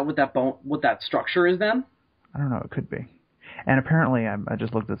that what that structure is then? I don't know. It could be. And apparently, I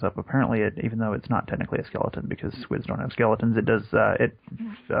just looked this up. Apparently, even though it's not technically a skeleton because squids don't have skeletons, it does.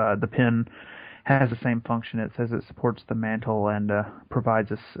 The pin has the same function. It says it supports the mantle and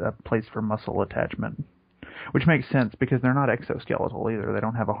provides a place for muscle attachment, which makes sense because they're not exoskeletal either. They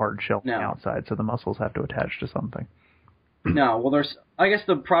don't have a hard shell on the outside, so the muscles have to attach to something. No, well, I guess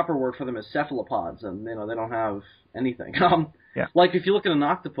the proper word for them is cephalopods, and they don't have anything. Yeah. Like if you look at an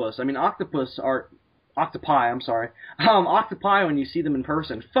octopus, octopi. I'm sorry. Octopi, when you see them in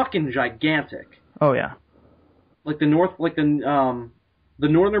person, fucking gigantic. Oh yeah. The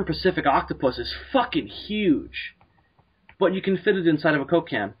northern Pacific octopus is fucking huge, but you can fit it inside of a Coke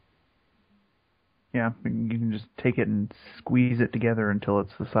can. Yeah, you can just take it and squeeze it together until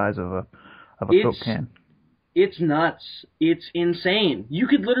it's the size of a Coke can. It's nuts. It's insane. You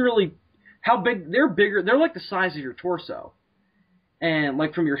could literally, how big, they're bigger, they're like the size of your torso. And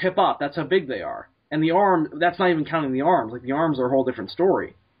from your hip up, that's how big they are. And the arm, that's not even counting the arms. The arms are a whole different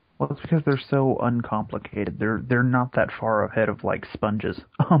story. Well, it's because they're so uncomplicated. They're not that far ahead of sponges.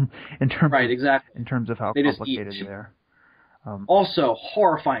 In terms right, exactly. In terms of how they complicated they are. Also,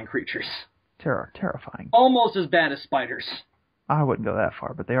 horrifying creatures. Terrifying. Almost as bad as spiders. I wouldn't go that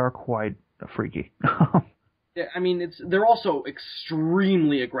far, but they are quite freaky. Yeah, I mean, they're also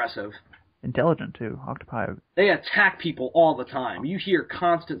extremely aggressive. Intelligent, too. Octopi. They attack people all the time. You hear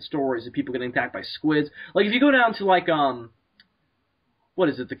constant stories of people getting attacked by squids. Like, if you go down to, like, what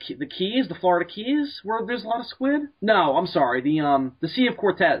is it, the Keys? The Florida Keys? Where there's a lot of squid? No, I'm sorry. The Sea of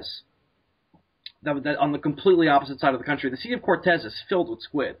Cortez. That on the completely opposite side of the country. The Sea of Cortez is filled with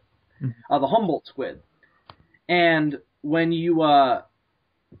squid. Mm-hmm. The Humboldt squid. And when you, am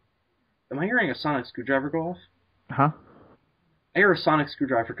I hearing a sonic screwdriver go off? Huh? I hear a sonic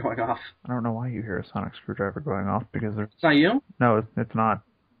screwdriver going off. I don't know why you hear a sonic screwdriver going off, because there's... It's not you? No, it's not.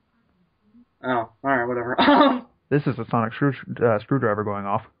 Oh, alright, whatever. This is a sonic screwdriver going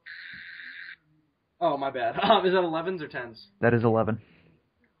off. Oh, my bad. Is that 11s or 10s? That is 11.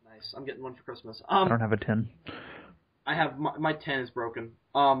 Nice. I'm getting one for Christmas. I don't have a 10. I have... My 10 is broken.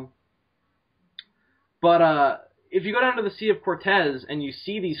 But, if you go down to the Sea of Cortez and you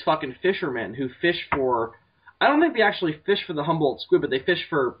see these fucking fishermen who fish for... I don't think they actually fish for the Humboldt squid, but they fish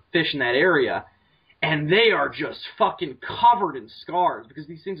for fish in that area. And they are just fucking covered in scars because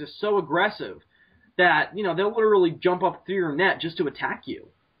these things are so aggressive that, you know, they'll literally jump up through your net just to attack you.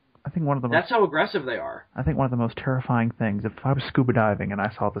 I think one of the most... That's how aggressive they are. I think one of the most terrifying things, if I was scuba diving and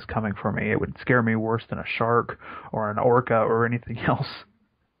I saw this coming for me, it would scare me worse than a shark or an orca or anything else.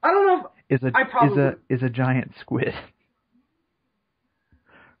 I don't know if... Is a giant squid.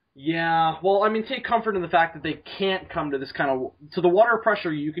 Yeah, well, I mean, take comfort in the fact that they can't come to this kind of... To the water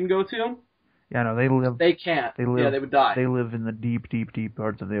pressure you can go to... Yeah, no, they live... They can't. They would die. They live in the deep, deep, deep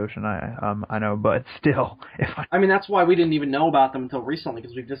parts of the ocean, I know, but still... I mean, that's why we didn't even know about them until recently,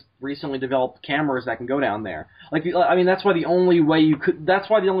 because we've just recently developed cameras that can go down there. Like, I mean, that's why the only way you could... That's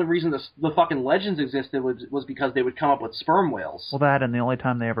why the only reason the fucking legends existed was because they would come up with sperm whales. Well, that, and the only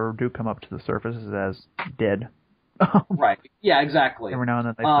time they ever do come up to the surface is as dead. Right. Yeah, exactly. Every now and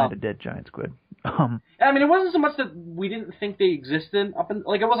then they find a dead giant squid. I mean, it wasn't so much that we didn't think they existed.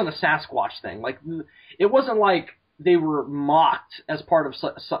 Like, it wasn't a Sasquatch thing. Like, it wasn't like they were mocked as part of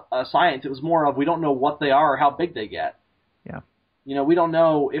science. It was more of we don't know what they are or how big they get. Yeah. You know, we don't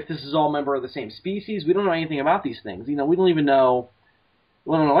know if this is all member of the same species. We don't know anything about these things. You know, we don't know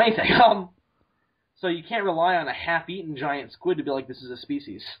anything. So you can't rely on a half-eaten giant squid to be like, this is a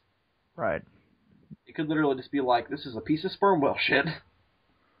species. Right. It could literally just be like, this is a piece of sperm whale shit.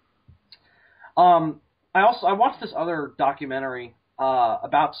 I watched this other documentary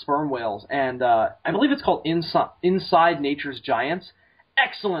about sperm whales, and I believe it's called Inside Nature's Giants.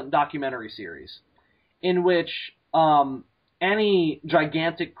 Excellent documentary series, in which any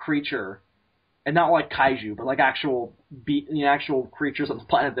gigantic creature, and not like kaiju, but like actual creatures on the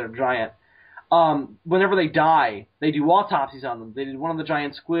planet that are giant, whenever they die, they do autopsies on them. They did one on the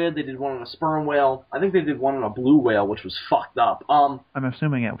giant squid, they did one on a sperm whale, I think they did one on a blue whale, which was fucked up. I'm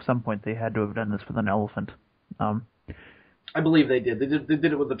assuming at some point they had to have done this with an elephant. I believe they did. They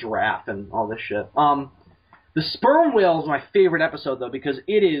did it with a giraffe and all this shit. The sperm whale is my favorite episode, though, because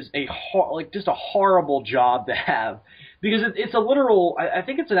it is just a horrible job to have. Because it's a literal... I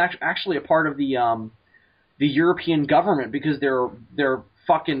think it's actually a part of the European government, because they're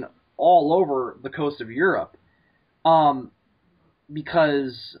fucking all over the coast of Europe,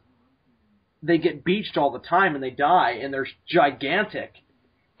 because they get beached all the time and they die, and they're gigantic,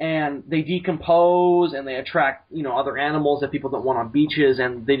 and they decompose and they attract, you know, other animals that people don't want on beaches,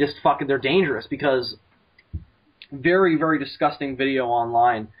 and they just they're dangerous. Because very, very disgusting video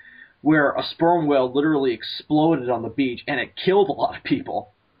online where a sperm whale literally exploded on the beach and it killed a lot of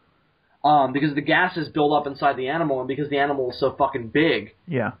people. Because the gases build up inside the animal, and because the animal is so fucking big,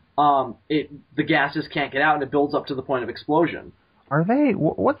 yeah, the gases can't get out, and it builds up to the point of explosion. Are they?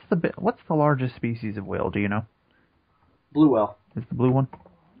 What's the largest species of whale? Do you know? Blue whale. Is the blue one?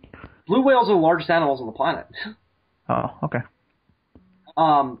 Blue whales are the largest animals on the planet. Oh, okay.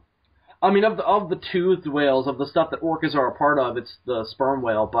 I mean, of the toothed whales, of the stuff that orcas are a part of, it's the sperm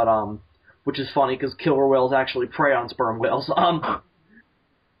whale, but which is funny because killer whales actually prey on sperm whales.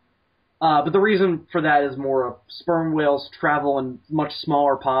 But the reason for that is more of sperm whales travel in much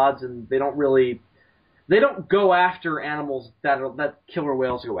smaller pods, and they don't go after animals that killer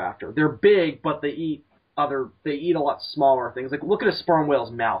whales go after. They're big, but they eat a lot smaller things. Like, look at a sperm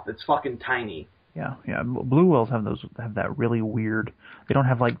whale's mouth; it's fucking tiny. Yeah. Blue whales have that really weird. They don't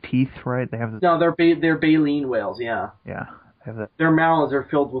have like teeth, right? They have. No, they're baleen whales. Yeah. Yeah. Have that. Their mouths are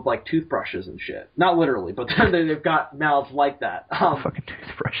filled with like toothbrushes and shit. Not literally, but they've got mouths like that. Fucking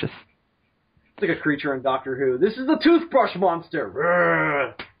toothbrushes. It's like a creature in Doctor Who. This is the toothbrush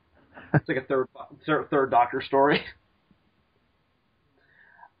monster. It's like a third Doctor story.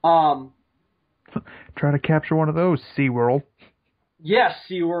 Try to capture one of those, SeaWorld. Yes,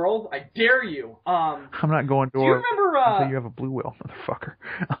 SeaWorld, I dare you. I'm not going to do you remember, until you have a blue whale, motherfucker.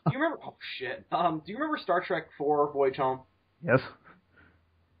 do you remember? Oh shit. Do you remember Star Trek 4: Voyage Home? Yes.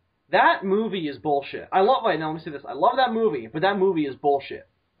 That movie is bullshit. Wait, no, let me say this. I love that movie, but that movie is bullshit.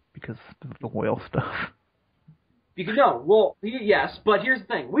 Because of the whale stuff. Because, no, well, yes, but here's the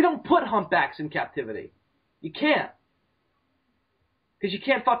thing. We don't put humpbacks in captivity. You can't. Because you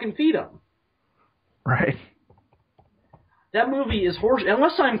can't fucking feed them. Right. That movie is horse.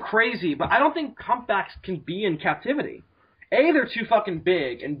 Unless I'm crazy, but I don't think humpbacks can be in captivity. A, they're too fucking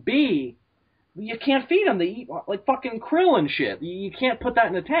big, and B, you can't feed them. They eat like fucking krill and shit. You can't put that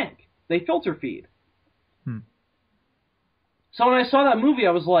in a tank. They filter feed. So when I saw that movie,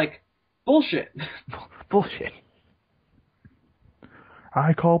 I was like, bullshit. Bullshit.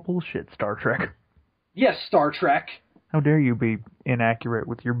 I call bullshit, Star Trek. Yes, Star Trek. How dare you be inaccurate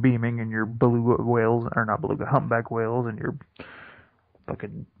with your beaming and your beluga whales, or not beluga, humpback whales, and your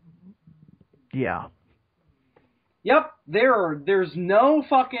fucking... Yeah. Yep, there's no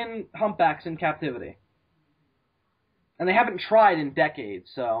fucking humpbacks in captivity. And they haven't tried in decades,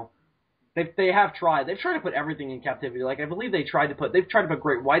 so... They have tried. They've tried to put everything in captivity. Like, I believe they've tried to put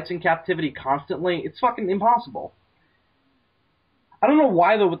great whites in captivity constantly. It's fucking impossible. I don't know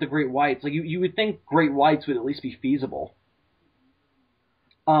why, though, with the great whites. Like, you would think great whites would at least be feasible.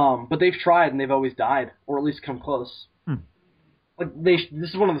 But they've tried, and they've always died. Or at least come close. Like, this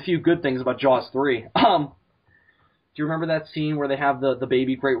is one of the few good things about Jaws 3. Do you remember that scene where they have the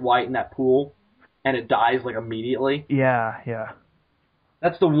baby great white in that pool, and it dies, like, immediately? Yeah.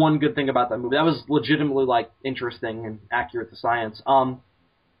 That's the one good thing about that movie. That was legitimately, like, interesting and accurate to science. And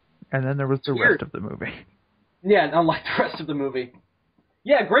then there was the rest of the movie. Yeah, unlike the rest of the movie.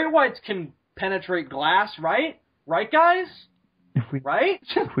 Yeah, great whites can penetrate glass, right? Right, guys? Right?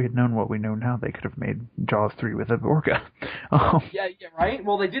 If we had known what we know now, they could have made Jaws 3 with an orca. Yeah, right?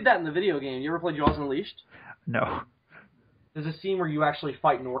 Well, they did that in the video game. You ever play Jaws Unleashed? No. There's a scene where you actually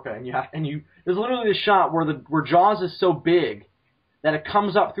fight an orca, and there's literally this shot where Jaws is so big that it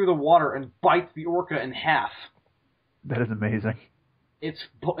comes up through the water and bites the orca in half. That is amazing. It's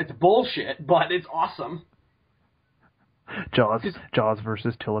bullshit, but it's awesome. Jaws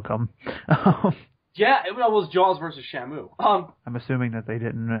versus Tillicum. Yeah, it was Jaws versus Shamu. I'm assuming that they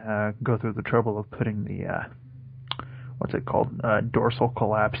didn't go through the trouble of putting the what's it called, dorsal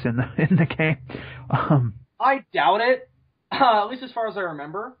collapse in the game. I doubt it, at least as far as I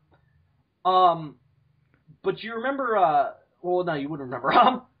remember. But you remember? Well, no, you wouldn't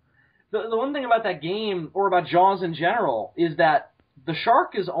remember. The one thing about that game, or about Jaws in general, is that the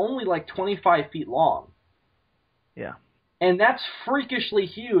shark is only like 25 feet long. Yeah. And that's freakishly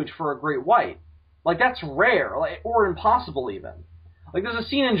huge for a great white. Like, that's rare, or impossible even. Like, there's a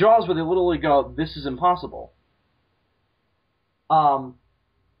scene in Jaws where they literally go, "This is impossible."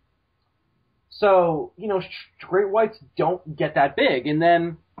 So, great whites don't get that big,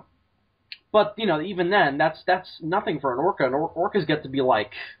 but, even then, that's nothing for an orca. And orcas get to be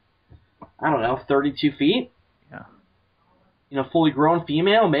like, I don't know, 32 feet? Yeah. Fully grown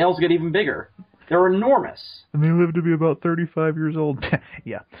female. Males get even bigger. They're enormous. And they live to be about 35 years old.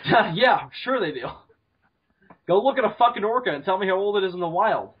 Yeah. Yeah, sure they do. Go look at a fucking orca and tell me how old it is in the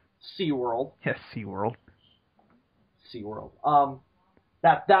wild. SeaWorld. Yes, SeaWorld. SeaWorld.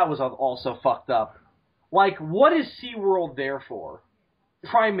 That was also fucked up. Like, what is SeaWorld there for?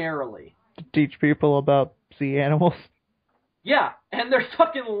 Primarily. To teach people about sea animals. Yeah, and they're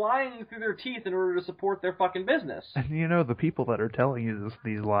fucking lying through their teeth in order to support their fucking business. And the people that are telling you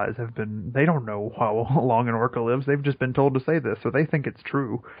these lies they don't know how long an orca lives. They've just been told to say this, so they think it's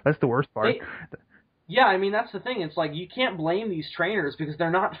true. That's the worst part. Yeah, I mean, that's the thing. It's like, you can't blame these trainers because they're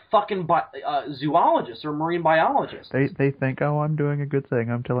not fucking zoologists or marine biologists. They think, oh, I'm doing a good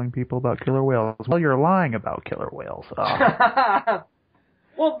thing. I'm telling people about killer whales. Well, you're lying about killer whales.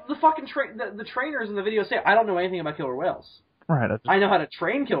 Well, the fucking the trainers in the video say, I don't know anything about killer whales. Right. I know how to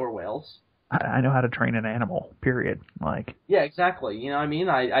train killer whales. I know how to train an animal, period. Like. Yeah, exactly. You know what I mean?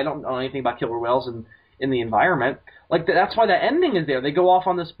 I don't know anything about killer whales in the environment. Like, that's why that ending is there. They go off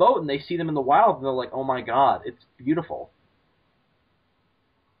on this boat and they see them in the wild and they're like, oh my god, it's beautiful.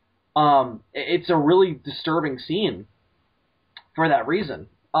 It's a really disturbing scene for that reason.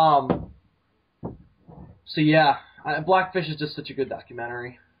 So yeah, Blackfish is just such a good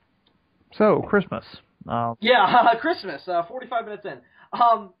documentary. So, Christmas. Christmas, 45 minutes in.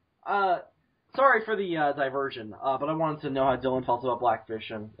 Sorry for the diversion, but I wanted to know how Dylan felt about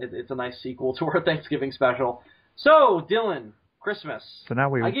Blackfish, and it's a nice sequel to our Thanksgiving special. So, Dylan, Christmas. So now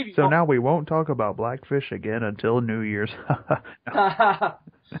we won't talk about Blackfish again until New Year's.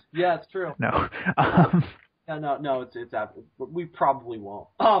 Yeah, it's true. No. No, it's we probably won't.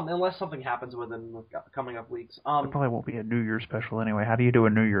 Unless something happens within the coming up weeks. There probably won't be a New Year's special anyway. How do you do a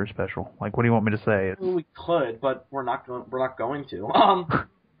New Year's special? Like, what do you want me to say? We could, but we're not going to.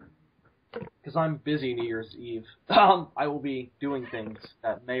 Because I'm busy New Year's Eve. I will be doing things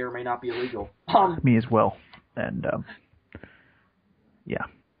that may or may not be illegal. Me as well. And yeah.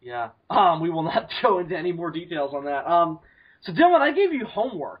 Yeah. We will not go into any more details on that. So Dylan, I gave you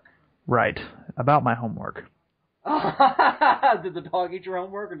homework. Right. About my homework. Did the dog eat your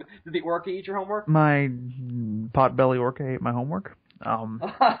homework, or did the orca eat your homework? My potbelly orca ate my homework.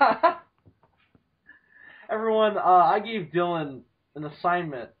 Everyone, I gave Dylan an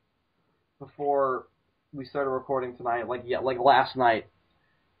assignment before we started recording tonight, like last night,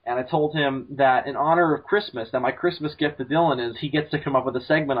 and I told him that in honor of Christmas, that my Christmas gift to Dylan is he gets to come up with a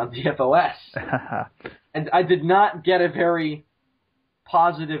segment on DFOS. And I did not get a very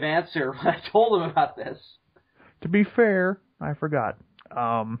positive answer when I told him about this. To be fair, I forgot.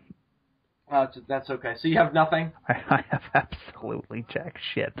 That's okay. So you have nothing? I have absolutely jack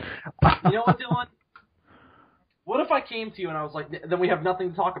shit. You know what, Dylan? What if I came to you and I was like, then we have nothing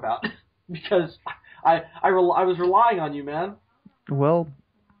to talk about? Because I was relying on you, man. Well,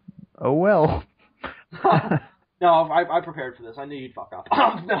 oh well. No, I prepared for this. I knew you'd fuck up.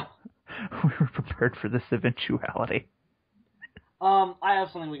 No. We were prepared for this eventuality. I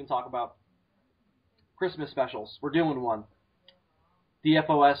have something we can talk about. Christmas specials. We're doing one.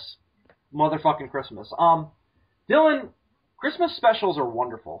 DFOS motherfucking Christmas. Dylan, Christmas specials are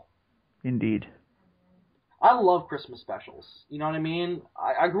wonderful. Indeed. I love Christmas specials. You know what I mean?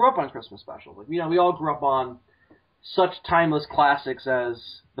 I grew up on Christmas specials. Like, we all grew up on such timeless classics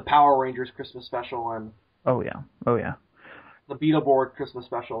as the Power Rangers Christmas special and Oh yeah. the Beetleborg Christmas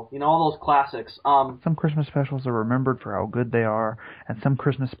special. All those classics. Some Christmas specials are remembered for how good they are, and some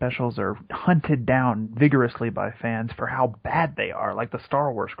Christmas specials are hunted down vigorously by fans for how bad they are, like the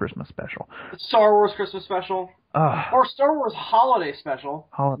Star Wars Christmas special. The Star Wars Christmas special. Or Star Wars Holiday Special.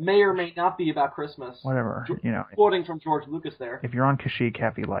 May or may not be about Christmas. Whatever, Quoting from George Lucas there. If you're on Kashyyyk,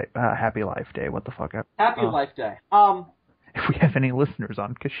 Happy Life Day. What the fuck? Happy Life Day. If we have any listeners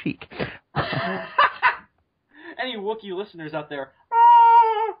on Kashyyyk. Any Wookiee listeners out there?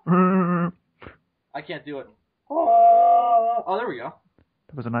 I can't do it. Oh, there we go.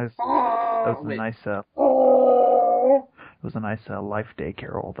 It was a nice. It was a nice Life Day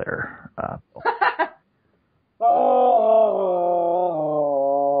carol there.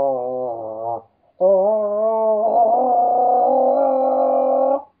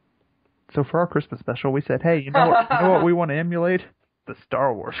 So for our Christmas special, we said, hey, you know what we want to emulate? The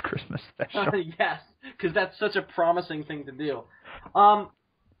Star Wars Christmas special. Yes, because that's such a promising thing to do.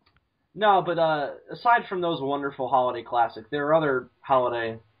 No, but aside from those wonderful holiday classics, there are other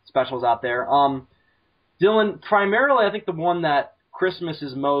holiday specials out there. Dylan, primarily, I think the one that Christmas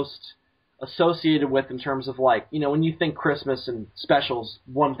is most associated with in terms of, like, when you think Christmas and specials,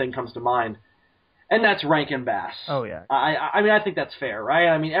 one thing comes to mind, and that's Rankin Bass. Oh yeah. I mean, I think that's fair, right?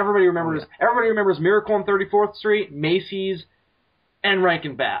 I mean, everybody remembers Miracle on 34th Street, Macy's, and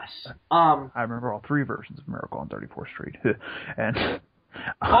Rankin Bass. I remember all three versions of Miracle on 34th Street. And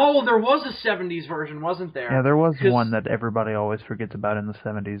there was a 70s version, wasn't there? Yeah, there was one that everybody always forgets about in the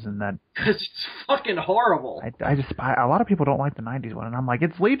 70s, and that because it's fucking horrible. A lot of people don't like the 90s one, and I'm like,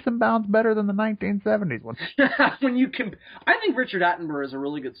 it's leaps and bounds better than the 1970s one. I think Richard Attenborough is a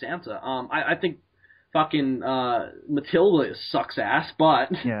really good Santa. I think fucking Matilda sucks ass, but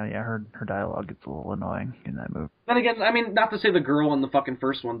yeah, her dialogue gets a little annoying in that movie. Then again, I mean, not to say the girl in the fucking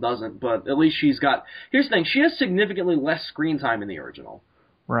first one doesn't, but at least she's got. Here's the thing: she has significantly less screen time in the original.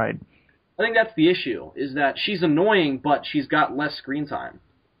 Right. I think that's the issue: is that she's annoying, but she's got less screen time.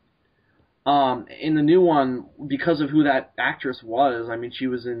 In the new one, because of who that actress was, I mean, she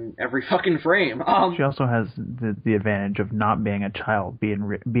was in every fucking frame. She also has the advantage of not being a child, being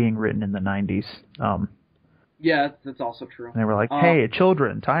written in the 90s. Yeah, that's also true. And they were like, hey,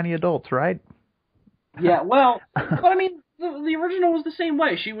 children, tiny adults, right? Yeah, well, but I mean, the original was the same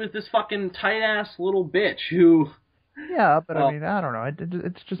way. She was this fucking tight-ass little bitch who... Yeah, but I mean, I don't know.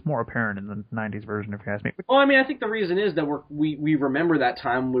 It's just more apparent in the 90s version, if you ask me. Well, I mean, I think the reason is that we remember that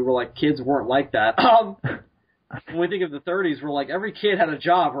time when we were like, kids weren't like that. When we think of the 30s, we're like, every kid had a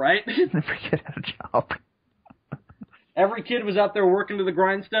job, right? Every kid had a job. Every kid was out there working to the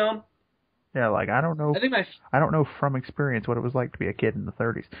grindstone. Yeah, like, I don't know. I don't know from experience what it was like to be a kid in the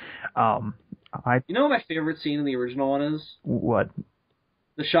 30s. You know what my favorite scene in the original one is? What?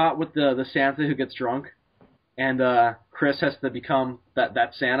 The shot with the Santa who gets drunk. And Chris has to become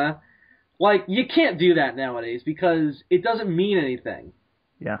that Santa. Like, you can't do that nowadays because it doesn't mean anything.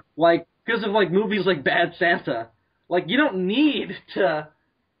 Yeah. Like, because of, like, movies like Bad Santa. Like, you don't need to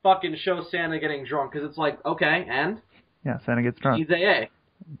fucking show Santa getting drunk, because it's like, okay, and? Yeah, Santa gets drunk. He's AA.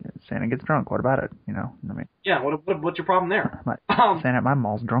 Santa gets drunk. What about it? You know, I mean. Yeah, what's your problem there? Santa at my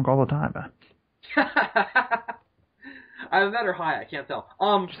mall's drunk all the time. Either that or high, I can't tell.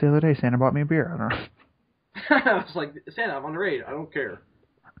 Just the other day, Santa bought me a beer. I don't know. I was like, Santa, I'm underage. I don't care.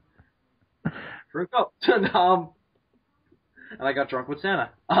 Drink up. And I got drunk with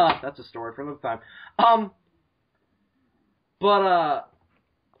Santa. That's a story for another time.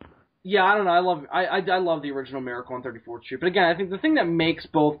 Yeah, I don't know. I love the original Miracle on 34th Street. But again, I think the thing that makes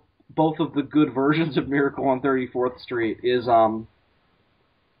both of the good versions of Miracle on 34th Street is the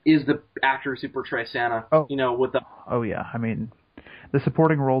actors who portray Santa. Oh. You know, with the. Oh yeah, I mean, the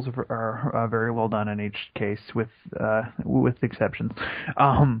supporting roles are very well done in each case, with exceptions.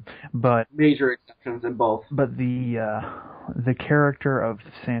 But major exceptions in both. But the character of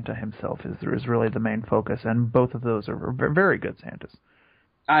Santa himself is really the main focus, and both of those are very good Santas.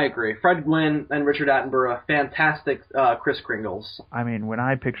 I agree. Fred Gwynne and Richard Attenborough, fantastic Kris Kringles. I mean, when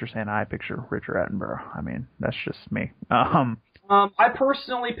I picture Santa, I picture Richard Attenborough. I mean, that's just me. I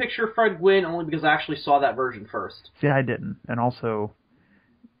personally picture Fred Gwynne only because I actually saw that version first. See, I didn't. And also,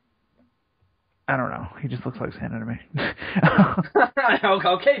 I don't know. He just looks like Santa to me.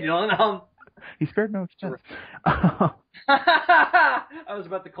 Okay, Dylan. He spared no expense. I was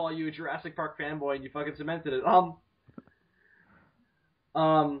about to call you a Jurassic Park fanboy, and you fucking cemented it.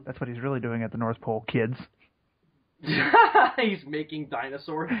 That's what he's really doing at the North Pole, kids. He's making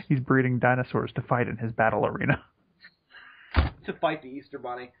dinosaurs. He's breeding dinosaurs to fight in his battle arena. To fight the Easter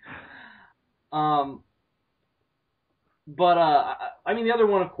Bunny. But I mean, the other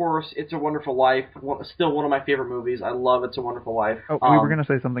one, of course, It's a Wonderful Life. Still one of my favorite movies. I love It's a Wonderful Life. Oh, we were going to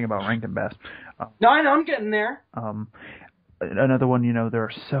say something about Rankin Bass. No, I know, I'm getting there. Another one, you know, there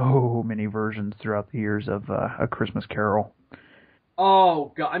are so many versions throughout the years of A Christmas Carol.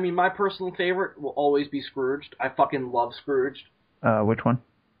 Oh, God. I mean, my personal favorite will always be Scrooged. I fucking love Scrooged. Which one?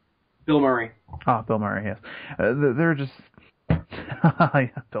 Bill Murray. Ah, Bill Murray, yes. They're just... yeah,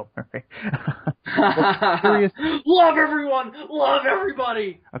 Bill Murray. Serious... Love everyone! Love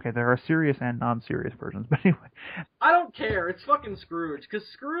everybody! Okay, there are serious and non-serious versions, but anyway. I don't care. It's fucking Scrooge. Because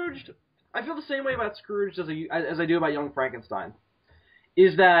Scrooged... I feel the same way about Scrooge as I do about Young Frankenstein.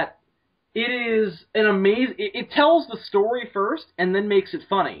 Is that it is an amazing... It tells the story first and then makes it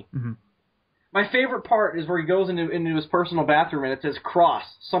funny. Mm-hmm. My favorite part is where he goes into his personal bathroom and it says cross,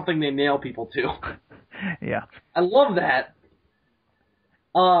 something they nail people to. Yeah. I love that.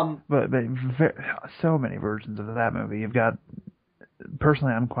 But so many versions of that movie. You've got...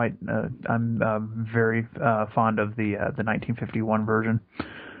 Personally, I'm very fond of the 1951 version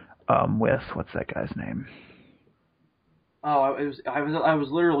with... What's that guy's name? Oh, I was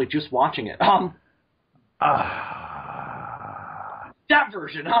literally just watching it. That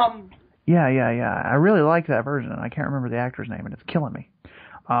version. Yeah. I really like that version, and I can't remember the actor's name, and it's killing me.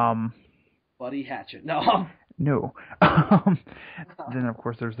 Buddy Hatchet. No. No. Then, of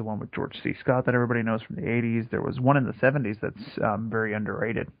course, there's the one with George C. Scott that everybody knows from the 80s. There was one in the 70s that's very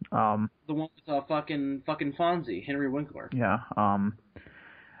underrated. The one with fucking Fonzie, Henry Winkler. Yeah.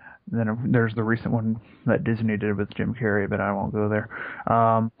 Then there's the recent one that Disney did with Jim Carrey, but I won't go there.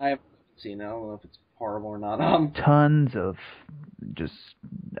 I haven't seen it. I don't know if it's horrible or not. Tons of just...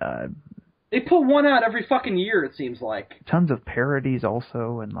 they put one out every fucking year, it seems like. Tons of parodies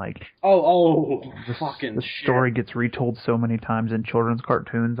also, and like... The story gets retold so many times in children's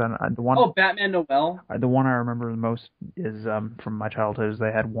cartoons. The one, Batman Noel? The one I remember the most is from my childhood is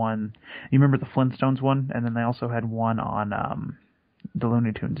they had one... You remember the Flintstones one? And then they also had one on... the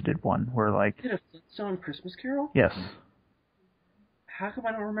Looney Tunes did one where like... Did a Flintstone Christmas Carol? Yes. How come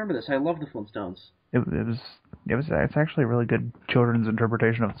I don't remember this? I love the Flintstones. It's actually a really good children's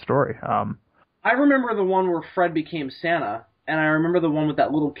interpretation of the story. I remember the one where Fred became Santa, and I remember the one with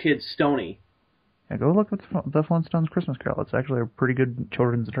that little kid, Stoney. Yeah, go look at the Flintstones Christmas Carol. It's actually a pretty good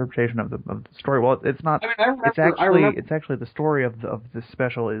children's interpretation of the story. Well, it's not. I mean, it's actually the story of this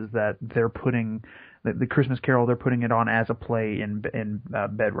special is that they're putting the Christmas Carol. They're putting it on as a play in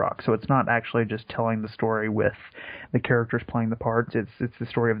Bedrock. So it's not actually just telling the story with the characters playing the parts. It's the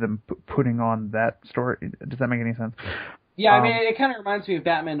story of them putting on that story. Does that make any sense? Yeah, I mean, it kind of reminds me of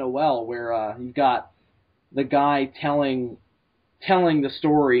Batman Noel, where you've got the guy telling the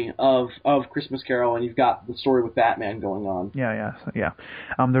story of Christmas Carol, and you've got the story with Batman going on. Yeah.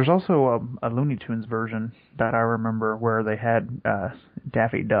 There's also a Looney Tunes version that I remember where they had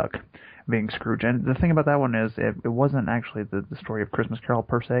Daffy Duck being Scrooge. And the thing about that one is it wasn't actually the story of Christmas Carol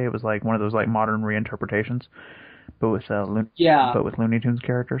per se. It was like one of those like modern reinterpretations. Yeah, but with Looney Tunes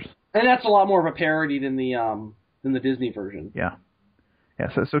characters. and that's a lot more of a parody than the Disney version. Yeah, yeah.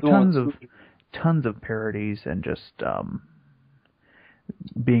 So The tons of parodies and just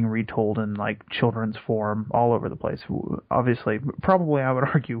being retold in like children's form all over the place. Obviously, probably I would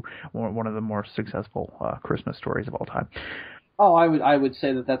argue one of the more successful Christmas stories of all time. Oh, I would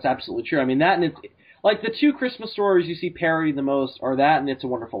say that that's absolutely true. I mean, that and it's like the two Christmas stories you see parodied the most are that and It's a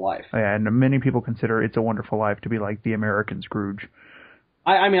Wonderful Life. Oh, yeah, and many people consider It's a Wonderful Life to be like the American Scrooge.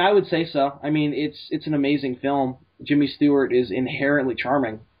 I mean, I would say so. I mean, it's an amazing film. Jimmy Stewart is inherently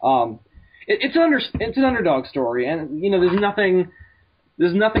charming. It's an underdog story, and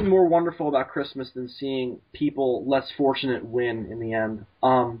there's nothing more wonderful about Christmas than seeing people less fortunate win in the end.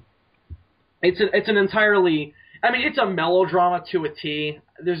 It's an entirely, I mean, it's a melodrama to a T.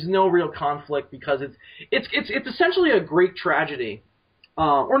 There's no real conflict because it's essentially a Greek tragedy,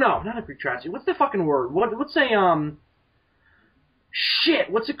 or no, not a Greek tragedy. What's the fucking word? What's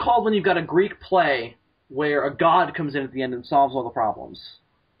it called when you've got a Greek play where a god comes in at the end and solves all the problems?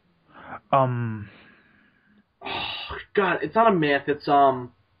 Oh, God, it's not a myth. It's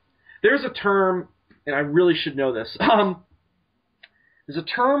there's a term, and I really should know this. There's a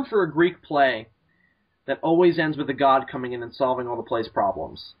term for a Greek play that always ends with the god coming in and solving all the play's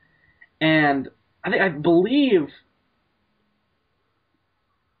problems. And I believe.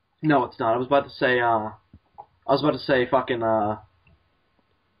 No, it's not. I was about to say fucking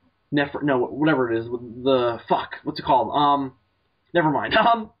whatever it is. What's it called? Never mind.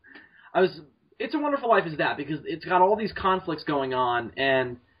 It's a Wonderful Life is that because it's got all these conflicts going on,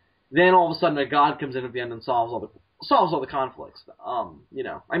 and then all of a sudden a god comes in at the end and solves all the conflicts. I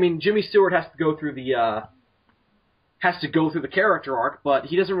mean, Jimmy Stewart has to go through the character arc, but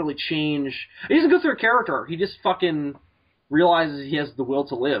he doesn't really change. He doesn't go through a character arc. He just fucking realizes he has the will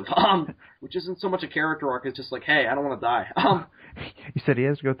to live, which isn't so much a character arc. It's just like, hey, I don't want to die. You said he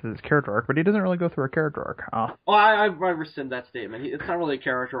has to go through this character arc, but he doesn't really go through a character arc. Well, I rescind that statement. It's not really a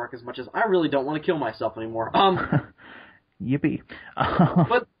character arc as much as I really don't want to kill myself anymore. Yippee.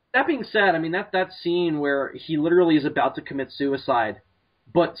 But that being said, I mean that scene where he literally is about to commit suicide,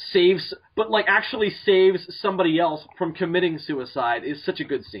 but actually saves somebody else from committing suicide is such a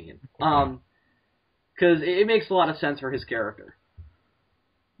good scene. Because it makes a lot of sense for his character.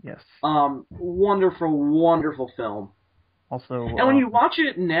 Yes. Wonderful, wonderful film. Also, and when you watch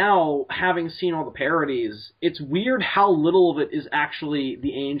it now, having seen all the parodies, it's weird how little of it is actually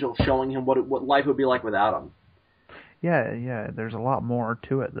the angel showing him what life would be like without him. Yeah, there's a lot more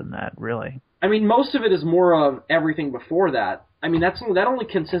to it than that, really. I mean, most of it is more of everything before that. I mean, that only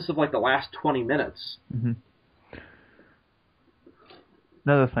consists of like the last 20 minutes. Mm-hmm.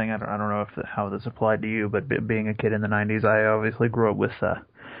 Another thing, I don't know how this applied to you, but being a kid in the 90s, I obviously grew up with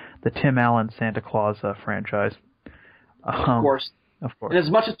the Tim Allen Santa Claus franchise. Of course. And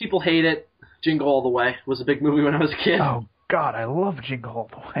as much as people hate it, Jingle All the Way was a big movie when I was a kid. Oh, God, I love Jingle All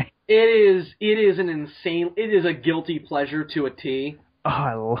the Way. It is a guilty pleasure to a T. Oh,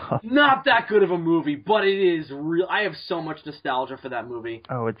 I love it. Not that good of a movie, but it is real. I have so much nostalgia for that movie.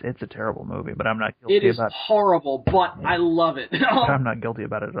 Oh, it's a terrible movie, but I'm not guilty about it. It is horrible, but I love it. But I'm not guilty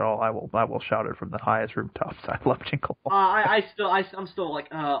about it at all. I will shout it from the highest rooftops. I love Jingle All the Way. I'm still like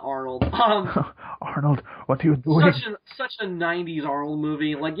Arnold. Arnold, what are you doing? Such a 90s Arnold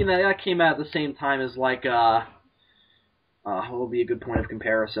movie. Like, that came out at the same time as like what would be a good point of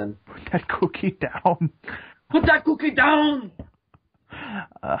comparison? Put that cookie down. Put that cookie down.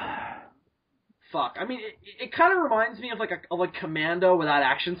 Fuck. I mean, it kind of reminds me of like Commando without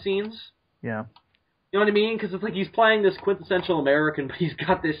action scenes. Yeah. You know what I mean? Because it's like he's playing this quintessential American, but he's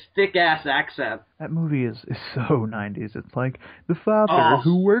got this thick-ass accent. That movie is so 90s. It's like the father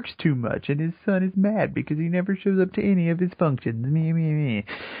who works too much and his son is mad because he never shows up to any of his functions. Me.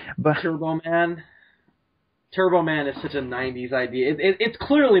 But Turbo Man is such a 90s idea. It's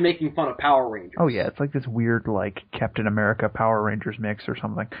clearly making fun of Power Rangers. Oh, yeah. It's like this weird, like, Captain America Power Rangers mix or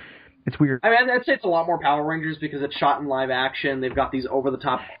something. It's weird. I mean, I'd say it's a lot more Power Rangers because it's shot in live action. They've got these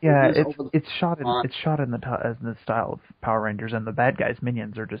over-the-top... Yeah, it's shot in the style of Power Rangers, and the bad guys'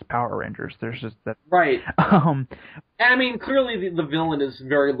 minions are just Power Rangers. There's just that... Right. And I mean, clearly the villain is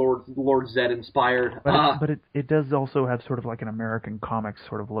very Lord Zed inspired. But it does also have sort of like an American comics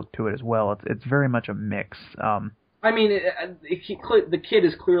sort of look to it as well. It's very much a mix. I mean, the kid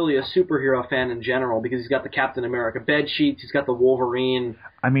is clearly a superhero fan in general because he's got the Captain America bed sheets, he's got the Wolverine.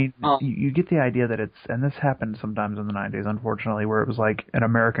 I mean, you get the idea that it's, and this happened sometimes in the 90s, unfortunately, where it was like an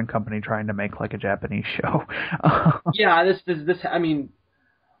American company trying to make like a Japanese show. Yeah, this. I mean,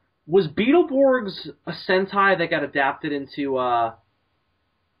 was Beetleborgs a Sentai that got adapted into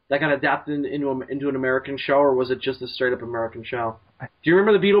that got adapted into an American show, or was it just a straight up American show? Do you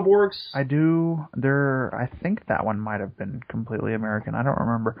remember the Beetleborgs? I do. I think that one might have been completely American. I don't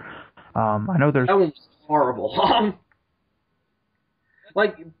remember. I know there's... That one was horrible.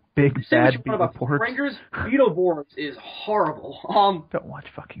 Like, big bad Beetleborgs. Rangers, Beetleborgs is horrible. Don't watch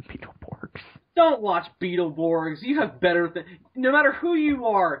fucking Beetleborgs. Don't watch Beetleborgs. You have better things. No matter who you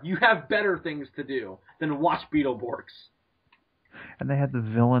are, you have better things to do than watch Beetleborgs. And they had the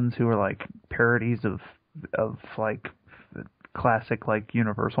villains who were like parodies of like classic like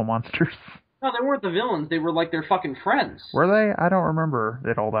Universal monsters. No, they weren't the villains. They were like their fucking friends. Were they? I don't remember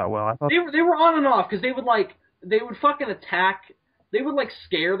it all that well. I thought they were on and off because they would fucking attack. They would like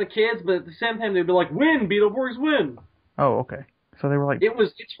scare the kids, but at the same time they'd be like, "Win, Beetleborgs, win!" Oh, okay. So they were like...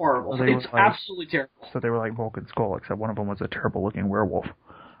 It's horrible. It's absolutely terrible. So they were like Vulcan Skull, except one of them was a terrible-looking werewolf.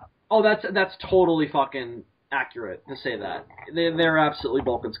 Oh, that's totally fucking accurate to say that. They're absolutely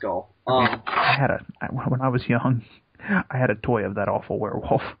Vulcan Skull. When I was young, I had a toy of that awful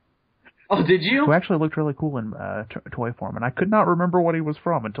werewolf. Oh, did you? Who actually looked really cool in toy form, and I could not remember what he was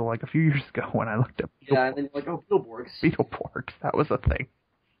from until like a few years ago when I looked up. Yeah, and then you're like, oh, Beetleborgs. Beetleborgs, that was a thing.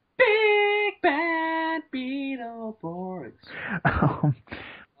 Big bad Beetleborgs.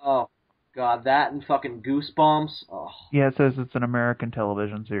 Oh, God, that and fucking Goosebumps. Oh. Yeah, it says it's an American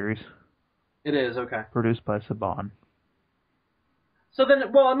television series. It is, okay. Produced by Saban. So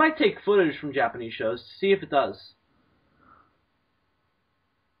then, well, I might take footage from Japanese shows to see if it does.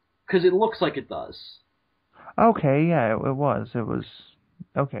 Because it looks like it does. Okay, yeah, it was.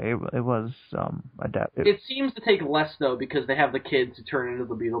 Okay, it was adapted. It seems to take less, though, because they have the kids to turn into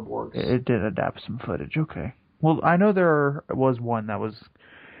the Beetleborgs. It did adapt some footage, okay. Well, I know there was one that was...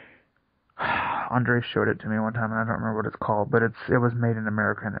 Andre showed it to me one time, and I don't remember what it's called, but it was made in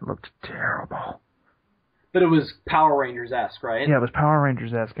America, and it looked terrible. But it was Power Rangers-esque, right? Yeah, it was Power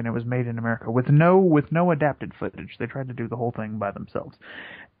Rangers-esque, and it was made in America with no adapted footage. They tried to do the whole thing by themselves.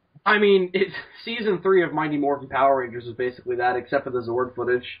 I mean, Season 3 of Mighty Morphin Power Rangers was basically that, except for the Zord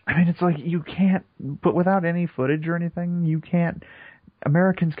footage. I mean, it's like, you can't... But without any footage or anything, you can't...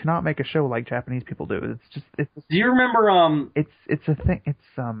 Americans cannot make a show like Japanese people do. Do you remember, It's a thing,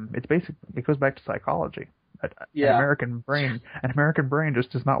 it's basic, it goes back to psychology. Yeah. An American brain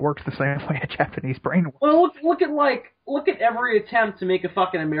just does not work the same way a Japanese brain works. Well, look at every attempt to make a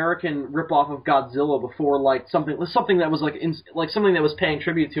fucking American ripoff of Godzilla before, like, something that was like something that was paying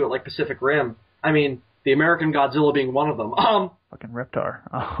tribute to it, like Pacific Rim. I mean, the American Godzilla being one of them. Fucking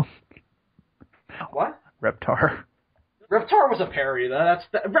Reptar. What? Reptar. Reptar was a parody.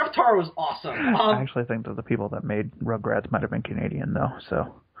 Reptar was awesome. I actually think that the people that made Rugrats might have been Canadian, though,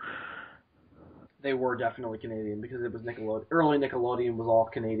 so... They were definitely Canadian, because it was Nickelodeon. Early Nickelodeon was all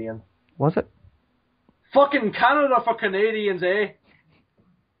Canadian. Was it? Fucking Canada for Canadians, eh?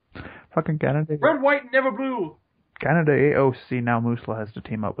 Fucking Canada. Red, white, never blue. Canada AOC, now Musla has to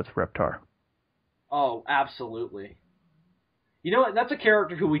team up with Reptar. Oh, absolutely. You know what? That's a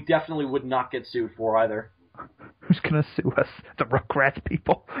character who we definitely would not get sued for, either. Who's gonna sue us? The Rugrats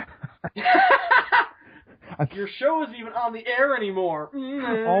people. Your show isn't even on the air anymore.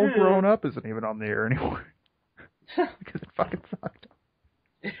 All Grown Up isn't even on the air anymore. Because it fucking sucked.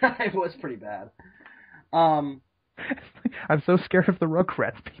 It was pretty bad. I'm so scared of the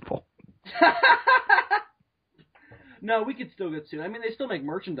Rugrats people. No, we could still get sued. I mean, they still make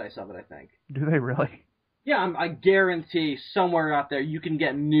merchandise of it, I think. Do they really? Yeah, I guarantee somewhere out there you can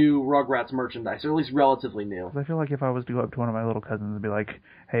get new Rugrats merchandise, or at least relatively new. I feel like if I was to go up to one of my little cousins and be like,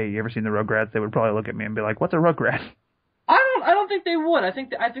 hey, you ever seen the Rugrats? They would probably look at me and be like, what's a Rugrat? I don't think they would. I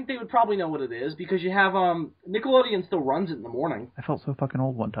think they would probably know what it is, because you have, Nickelodeon still runs it in the morning. I felt so fucking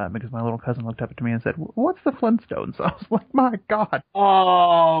old one time because my little cousin looked up to me and said, what's the Flintstones? I was like, my God.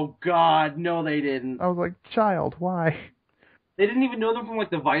 Oh, God, no they didn't. I was like, child, why? They didn't even know them from, like,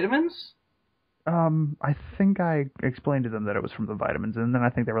 the vitamins? I think I explained to them that it was from the vitamins, and then I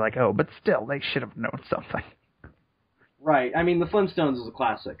think they were like, oh, but still, they should have known something. Right. I mean, the Flintstones is a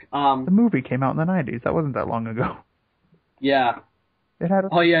classic. The movie came out in the 90s. That wasn't that long ago. Yeah. It had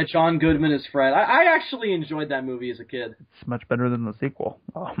Oh, yeah, John Goodman as Fred. I actually enjoyed that movie as a kid. It's much better than the sequel.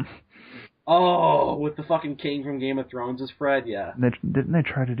 Oh, with the fucking king from Game of Thrones as Fred, yeah. Didn't they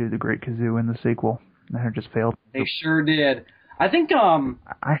try to do the Great Kazoo in the sequel? And it just failed. They sure did. I think,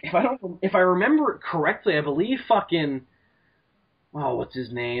 if I remember it correctly, I believe fucking, what's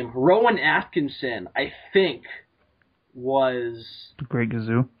his name? Rowan Atkinson, I think, was... The Great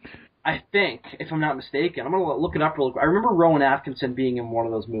Kazoo? I think, if I'm not mistaken. I'm going to look it up real quick. I remember Rowan Atkinson being in one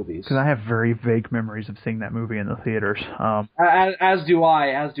of those movies. Because I have very vague memories of seeing that movie in the theaters. As do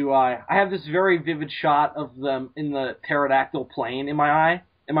I. I have this very vivid shot of them in the pterodactyl plane in my eye.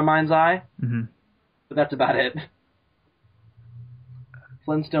 in my mind's eye. Mm-hmm. But that's about it.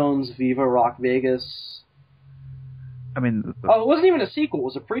 Flintstones, Viva Rock Vegas. I mean, It wasn't even a sequel. It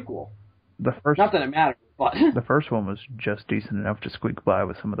was a prequel. the first. Not that it mattered, but The first one was just decent enough to squeak by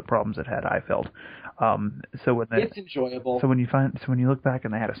with some of the problems it had. I felt. it's enjoyable. So when you look back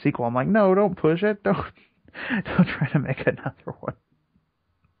and they had a sequel, I'm like, no, don't push it. Don't try to make another one.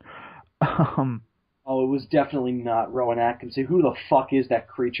 It was definitely not Rowan Atkinson. Who the fuck is that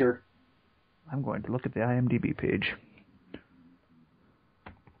creature? I'm going to look at the IMDb page.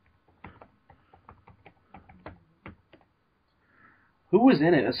 Who was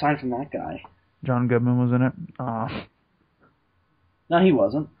in it aside from that guy? John Goodman was in it. No, he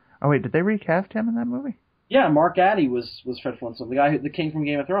wasn't. Oh wait, did they recast him in that movie? Yeah, Mark Addy was Fred Flintstone, the king from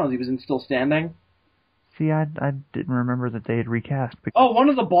Game of Thrones. He was in Still Standing. See, I didn't remember that they had recast. One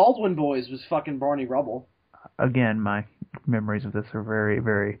of the Baldwin boys was fucking Barney Rubble. Again, my memories of this are very,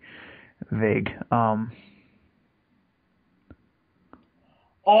 very vague. Oh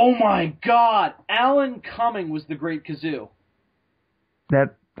my God, Alan Cumming was the Great Kazoo.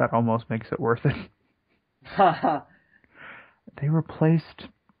 That almost makes it worth it. Haha. They replaced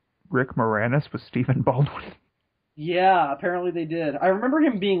Rick Moranis with Stephen Baldwin. Yeah, apparently they did. I remember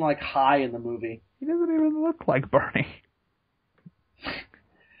him being like high in the movie. He doesn't even look like Barney.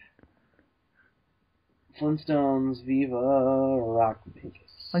 Flintstones, Viva Rock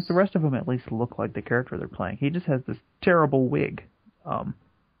Vegas. Like the rest of them at least look like the character they're playing. He just has this terrible wig.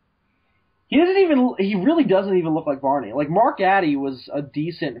 He really doesn't even look like Barney. Like, Mark Addy was a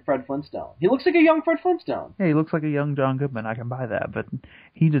decent Fred Flintstone. He looks like a young Fred Flintstone. Yeah, he looks like a young John Goodman. I can buy that, but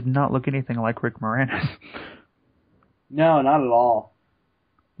he does not look anything like Rick Moranis. No, not at all.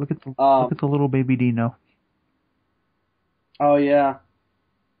 Look at the little baby Dino. Oh, yeah.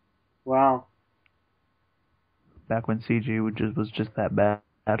 Wow. Back when CG was just that bad.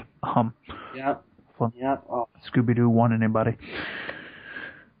 Yep. Yep. Oh. Scooby-Doo won anybody.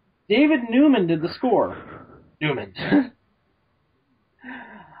 David Newman did the score. Newman.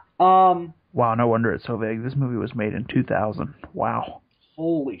 Wow, no wonder it's so vague. This movie was made in 2000. Wow.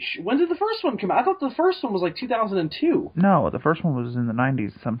 Holy shit. When did the first one come out? I thought the first one was like 2002. No, the first one was in the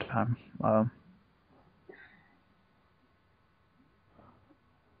 90s sometime.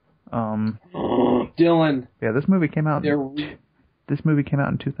 Dylan. Yeah, this movie came out. This movie came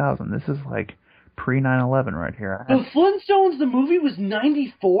out in 2000. This is like pre 9/11 right here. The Flintstones, the movie was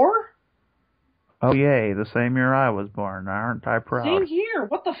 94? Oh yay! The same year I was born. Aren't I proud? Same here.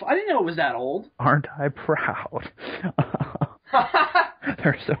 What the? I didn't know it was that old. Aren't I proud?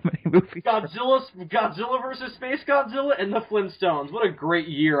 There are so many movies. Godzilla versus Space Godzilla and the Flintstones. What a great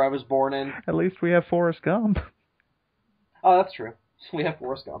year I was born in. At least we have Forrest Gump. Oh, that's true. We have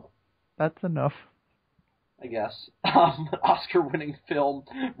Forrest Gump. That's enough. I guess. Oscar-winning film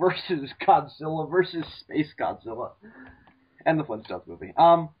versus Godzilla versus Space Godzilla. And the Flintstones movie.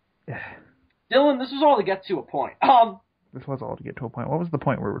 Dylan, this was all to get to a point. This was all to get to a point. What was the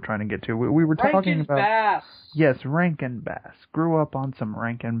point we were trying to get to? We were talking Rankin about... Bass. Yes, Rankin Bass. Grew up on some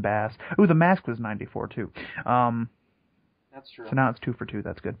Rankin Bass. Ooh, The Mask was 94, too. That's true. So now it's 2 for 2.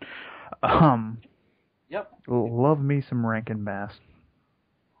 That's good. Yep. Love me some Rankin Bass.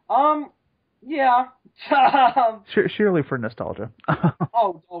 Yeah. Surely for nostalgia.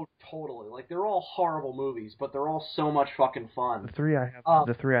 oh, totally. Like, they're all horrible movies, but they're all so much fucking fun. The three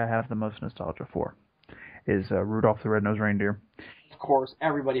I have the most nostalgia for is Rudolph the Red-Nosed Reindeer. Of course,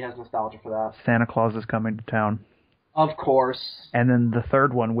 everybody has nostalgia for that. Santa Claus is Coming to Town. Of course. And then the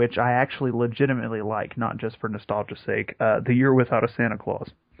third one, which I actually legitimately like, not just for nostalgia's sake, The Year Without a Santa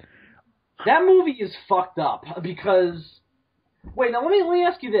Claus. That movie is fucked up because... Wait, now let me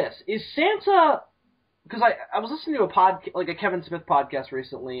ask you this. Is Santa... Because I was listening to a Kevin Smith podcast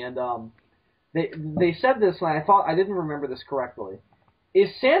recently, and they said this, and I thought I didn't remember this correctly. Is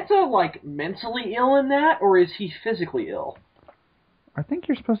Santa, like, mentally ill in that, or is he physically ill? I think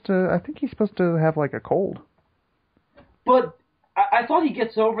he's supposed to have, like, a cold. But I thought he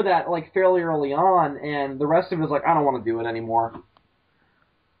gets over that, like, fairly early on, and the rest of it is like, I don't want to do it anymore.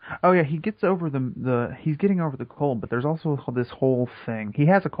 Oh yeah, he gets over he's getting over the cold, but there's also this whole thing. He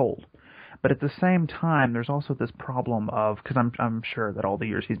has a cold, but at the same time, there's also this problem of, because I'm sure that all the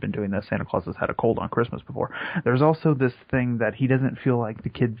years he's been doing this, Santa Claus has had a cold on Christmas before. There's also this thing that he doesn't feel like the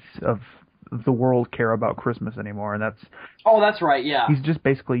kids of the world care about Christmas anymore, and that's... Oh, that's right, yeah. He's just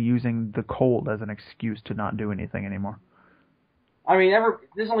basically using the cold as an excuse to not do anything anymore. I mean,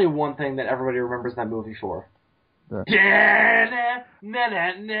 there's only one thing that everybody remembers that movie for.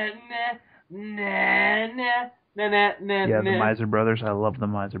 Yeah, the Miser Brothers. I love the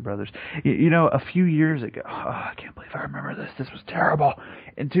Miser Brothers. You know, a few years ago, I can't believe I remember this. This was terrible.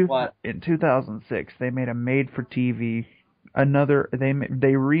 In 2006, they made a made-for-TV,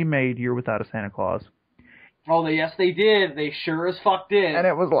 they remade Year Without a Santa Claus. Oh, yes, they did. They sure as fuck did. And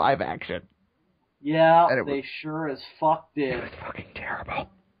it was live action. Yeah, they sure as fuck did. It was fucking terrible.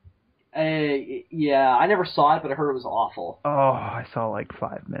 Yeah, I never saw it, but I heard it was awful. Oh, I saw like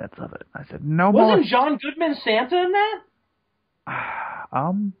 5 minutes of it. I said, no more. Wasn't John Goodman Santa in that?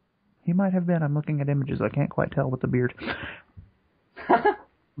 He might have been. I'm looking at images. I can't quite tell with the beard.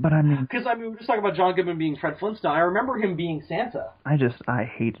 But I mean... Because, we were just talking about John Goodman being Fred Flintstone. I remember him being Santa. I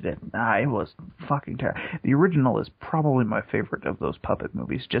hated it. It was fucking terrible. The original is probably my favorite of those puppet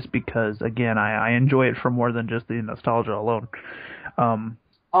movies, just because, again, I enjoy it for more than just the nostalgia alone.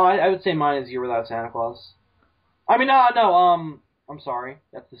 I would say mine is Year Without Santa Claus. I mean, no, I'm sorry.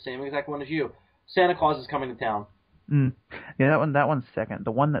 That's the same exact one as you. Santa Claus is Coming to Town. Yeah, that one's second.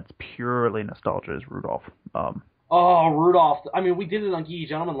 The one that's purely nostalgia is Rudolph. Rudolph. I mean, we did it on Geeky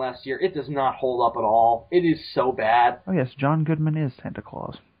Gentleman last year. It does not hold up at all. It is so bad. Oh, yes, John Goodman is Santa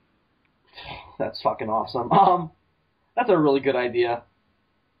Claus. That's fucking awesome. That's a really good idea.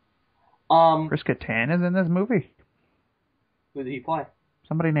 Chris Kattan is in this movie. Who did he play?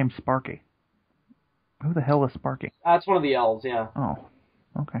 Somebody named Sparky. Who the hell is Sparky? That's one of the elves, yeah. Oh,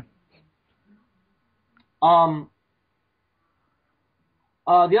 okay.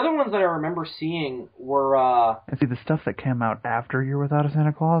 The other ones that I remember seeing were... And see, the stuff that came out after Year Without a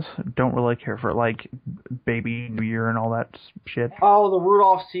Santa Claus, don't really care for, like, Baby New Year and all that shit. Oh, the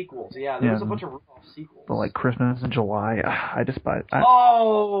Rudolph sequels. Yeah, there was a bunch of Rudolph sequels. But, like, Christmas in July, I despise...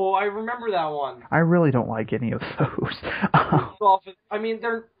 I remember that one. I really don't like any of those.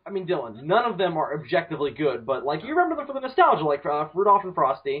 Dylan, none of them are objectively good, but, like, you remember them for the nostalgia, like Rudolph and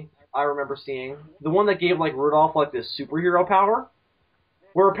Frosty, I remember seeing. The one that gave, like, Rudolph, like, this superhero power.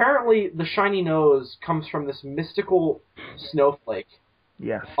 Where apparently the shiny nose comes from this mystical snowflake.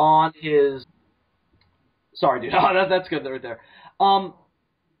 Yes. On his... Sorry, dude. That's good right there.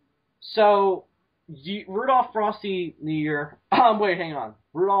 So, Rudolph, Frosty, New Year... wait, hang on.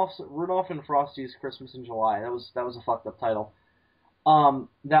 Rudolph and Frosty's Christmas in July. That was a fucked up title.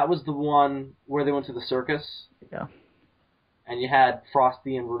 That was the one where they went to the circus. Yeah. And you had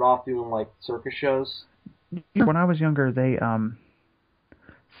Frosty and Rudolph doing, like, circus shows. When I was younger, they,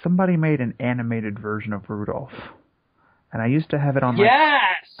 somebody made an animated version of Rudolph, and I used to have it on.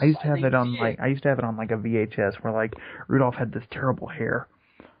 Yes. I used to have it on like a VHS where like Rudolph had this terrible hair.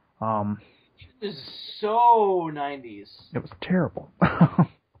 It was so 90s. It was terrible.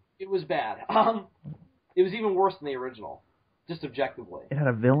 It was bad. It was even worse than the original, just objectively. It had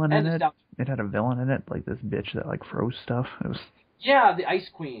a villain in it. It had a villain in it, like this bitch that like froze stuff. It was. Yeah, the Ice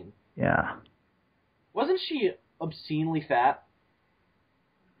Queen. Yeah. Wasn't she obscenely fat?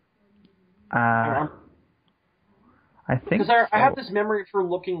 I think because I have this memory of her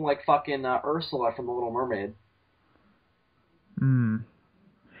looking like fucking Ursula from The Little Mermaid.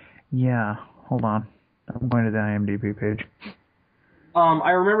 Yeah. Hold on. I'm going to the IMDb page.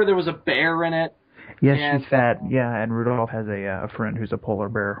 I remember there was a bear in it. Yes, she's fat. Yeah, and Rudolph has a friend who's a polar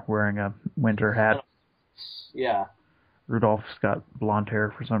bear wearing a winter hat. Yeah. Rudolph's got blonde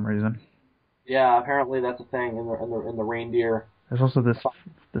hair for some reason. Yeah, apparently that's a thing in the reindeer. There's also this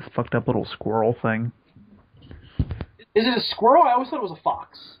fucked up little squirrel thing. Is it a squirrel? I always thought it was a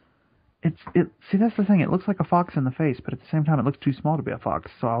fox. See, that's the thing. It looks like a fox in the face, but at the same time, it looks too small to be a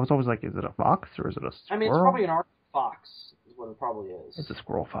fox. So I was always like, is it a fox or is it a squirrel? I mean, it's probably an Arctic fox, is what it probably is. It's a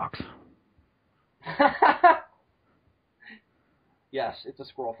squirrel fox. Yes, it's a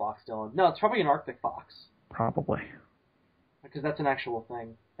squirrel fox, Dylan. No, it's probably an Arctic fox. Probably. Because that's an actual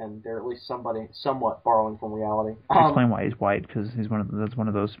thing, and they're at least somewhat borrowing from reality. Explain why he's white, because that's one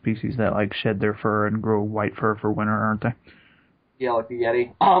of those species that like shed their fur and grow white fur for winter, aren't they? Yeah, like the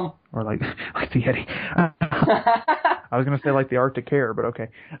Yeti. Or like the Yeti. I was gonna say like the Arctic hare, but okay.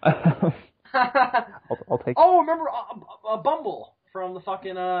 I'll take. Oh, remember Bumble from the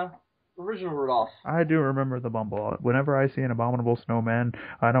fucking original Rudolph. I do remember the Bumble. Whenever I see an abominable snowman,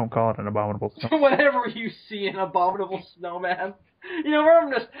 I don't call it an abominable snowman. Whenever you see an abominable snowman. You know, where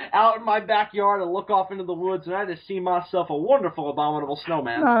I'm just out in my backyard and look off into the woods, and I just see myself a wonderful abominable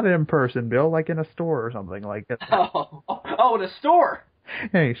snowman. Not in person, Bill, like in a store or something like that. Oh, in a store.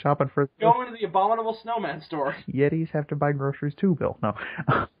 Hey, shopping for... Go into the abominable snowman store. Yetis have to buy groceries too, Bill. No.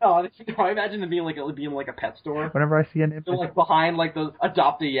 No, I imagine it being like a pet store. Whenever I see an image... They're like behind like the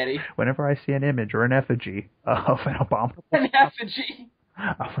adopt a Yeti. Whenever I see an image or an effigy of an abominable... An effigy?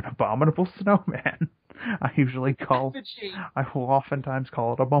 Of an abominable snowman, I usually call. I will oftentimes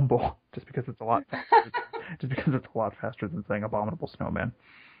call it a bumble, just because it's a lot faster. Just because it's a lot faster than saying abominable snowman.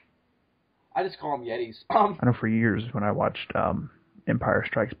 I just call them Yetis. I know for years when I watched Empire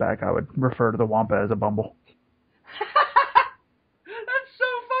Strikes Back, I would refer to the Wampa as a bumble. That's so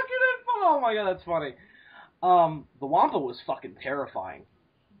fucking. Oh my god, that's funny. The Wampa was fucking terrifying.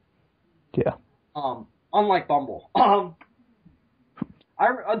 Yeah. Unlike Bumble. Though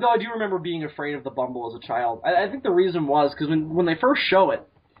I do remember being afraid of the Bumble as a child. I think the reason was because when they first show it,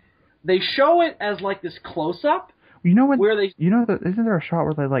 they show it as like this close up. You know when? Where they? Isn't there a shot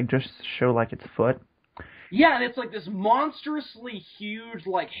where they like just show like its foot? Yeah, and it's like this monstrously huge,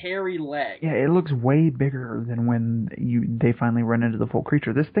 like hairy leg. Yeah, it looks way bigger than when they finally run into the full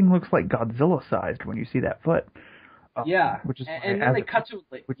creature. This thing looks like Godzilla sized when you see that foot. Yeah, which is and then they cut to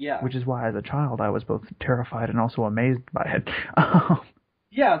it. Which is why, as a child, I was both terrified and also amazed by it.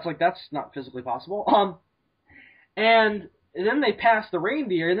 Yeah, it's like that's not physically possible. And then they pass the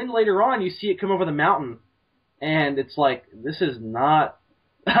reindeer, and then later on you see it come over the mountain, and it's like this is not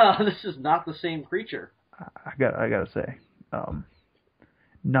the same creature. I gotta say,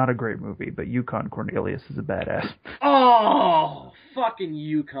 not a great movie, but Yukon Cornelius is a badass. Oh, fucking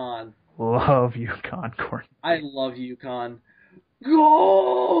Yukon. Love Yukon Cornelius. I love Yukon.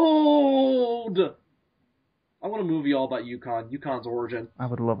 Gold! I want a movie all about Yukon. Yukon's origin. I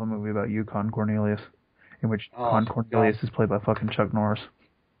would love a movie about Yukon Cornelius, in which Yukon Cornelius is played by fucking Chuck Norris.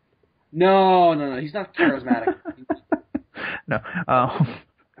 No. He's not charismatic. No.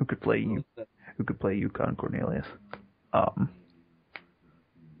 Who could play Yukon Cornelius?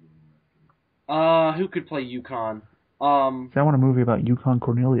 Who could play Yukon? I want a movie about Yukon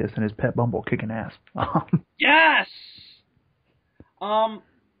Cornelius and his pet Bumble kicking ass. Yes.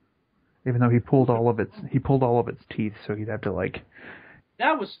 Even though he pulled all of its teeth, so he'd have to like.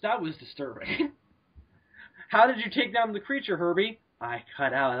 That was disturbing. How did you take down the creature, Herbie? I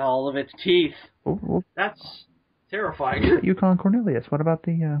cut out all of its teeth. Well, that's terrifying. Yukon Cornelius. What about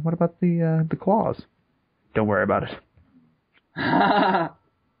the claws? Don't worry about it.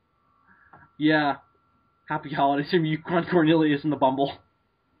 Yeah. Happy holidays from Yukon Cornelius and the Bumble.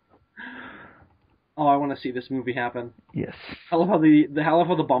 Oh, I want to see this movie happen. Yes. I love how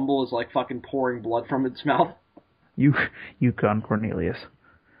the Bumble is like fucking pouring blood from its mouth. Yukon Cornelius.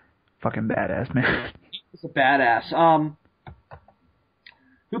 Fucking badass, man. He's a badass.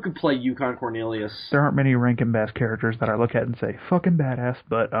 Who could play Yukon Cornelius? There aren't many Rankin Bass characters that I look at and say, fucking badass,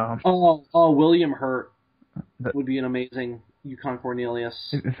 but William Hurt would be an amazing Yukon Cornelius.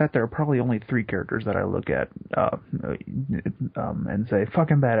 In fact, there are probably only 3 characters that I look at and say,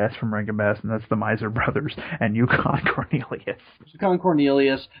 fucking badass from Rankin Bass, and that's the Miser Brothers and Yukon Cornelius. Yukon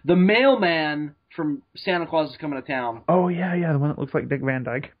Cornelius. The mailman from Santa Claus is Coming to Town. Oh, yeah, the one that looks like Dick Van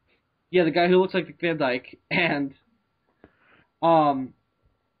Dyke. Yeah, the guy who looks like Dick Van Dyke. And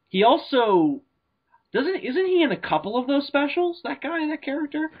he also... Isn't he in a couple of those specials, that guy, that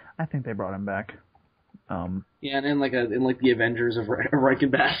character? I think they brought him back. Yeah, and in the Avengers of Rankin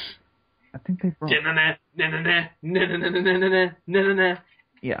Bass. I think they brought.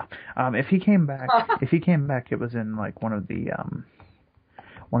 Yeah. If he came back, it was in like one of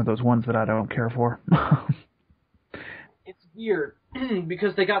those ones that I don't care for. It's weird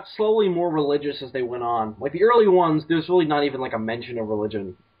because they got slowly more religious as they went on. Like the early ones, there's really not even like a mention of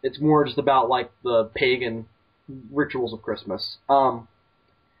religion. It's more just about like the pagan rituals of Christmas.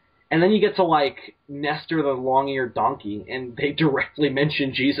 And then you get to, like, Nestor the long-eared donkey, and they directly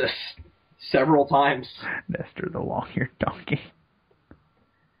mention Jesus several times. Nestor the long-eared donkey.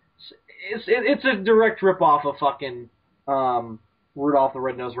 It's a direct rip-off of fucking Rudolph the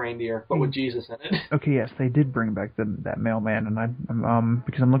Red-Nosed Reindeer, but with Jesus in it. Okay, yes, they did bring back that mailman, and I'm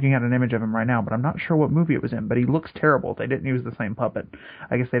because I'm looking at an image of him right now, but I'm not sure what movie it was in, but he looks terrible. They didn't use the same puppet.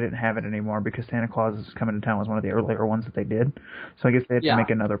 I guess they didn't have it anymore because Santa Claus is Coming to Town was one of the earlier ones that they did. So I guess they had to make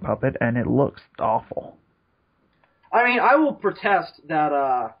another puppet, and it looks awful. I mean, I will protest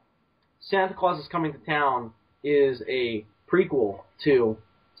that Santa Claus is Coming to Town is a prequel to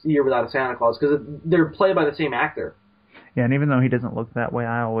Year Without a Santa Claus, because they're played by the same actor. Yeah, and even though he doesn't look that way,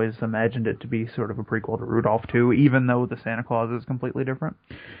 I always imagined it to be sort of a prequel to Rudolph 2, even though the Santa Claus is completely different.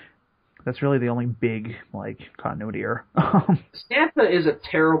 That's really the only big, like, continuity error. Santa is a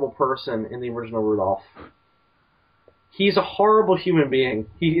terrible person in the original Rudolph. He's a horrible human being.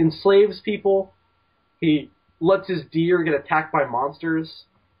 He enslaves people. He lets his deer get attacked by monsters.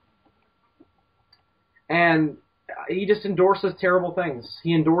 And he just endorses terrible things.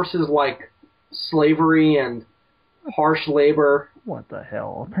 He endorses, like, slavery and harsh labor. What the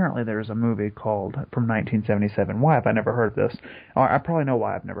hell? Apparently there's a movie called from 1977. Why have I never heard of this? I probably know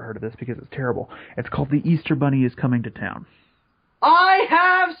why I've never heard of this, because it's terrible. It's called The Easter Bunny is Coming to Town. I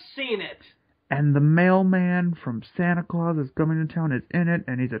have seen it! And the mailman from Santa Claus is Coming to Town is in it,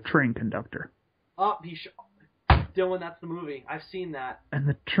 and he's a train conductor. Oh, Dylan, that's the movie. I've seen that. And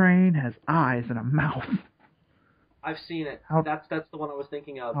the train has eyes and a mouth. I've seen it. That's the one I was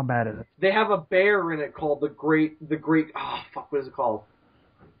thinking of. How bad is it? They have a bear in it called the Great, what is it called?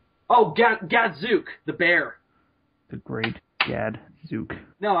 Oh, Gadzook, the bear. The Great Gadzook.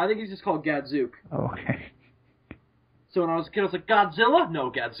 No, I think he's just called Gadzook. Oh, okay. So when I was a kid, I was like, Godzilla?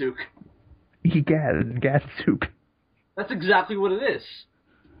 No, Gadzook. Gadzook. That's exactly what it is.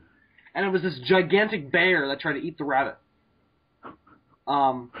 And it was this gigantic bear that tried to eat the rabbit.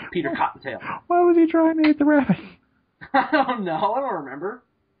 Peter Cottontail. Why was he trying to eat the rabbit? I don't know. I don't remember.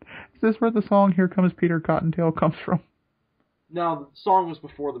 Is this where the song "Here Comes Peter Cottontail" comes from? No, the song was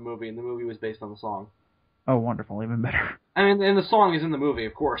before the movie, and the movie was based on the song. Oh, wonderful. Even better. I mean, and the song is in the movie,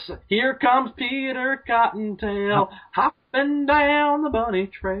 of course. Here comes Peter Cottontail, hopping down the bunny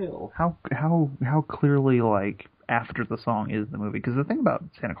trail. How clearly, like, after the song is the movie? Because the thing about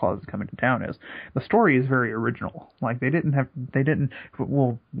Santa Claus is Coming to Town is the story is very original. Like,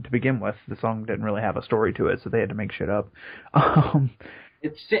 well, to begin with, the song didn't really have a story to it, so they had to make shit up.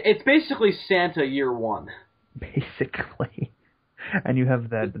 It's basically Santa Year One. Basically. And you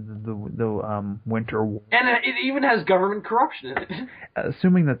have the Winter War. And it even has government corruption in it.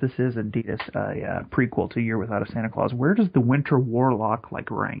 Assuming that this is indeed a prequel to Year Without a Santa Claus, where does the Winter Warlock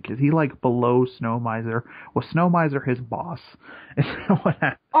rank? Is he below Snow Miser? Was Snow Miser his boss? Is that what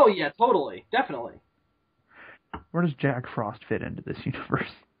happened? Oh yeah, totally, definitely. Where does Jack Frost fit into this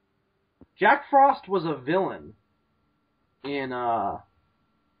universe? Jack Frost was a villain in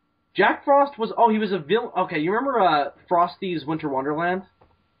Jack Frost was... Oh, he was a villain... Okay, you remember Frosty's Winter Wonderland?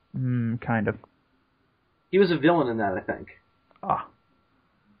 Kind of. He was a villain in that, I think. Ah.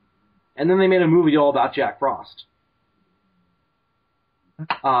 And then they made a movie all about Jack Frost.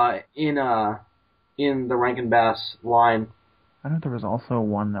 In the Rankin Bass line. I know there was also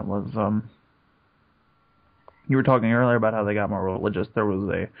one that was... You were talking earlier about how they got more religious. There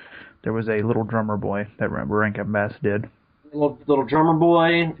was a little drummer boy that Rankin Bass did. Little drummer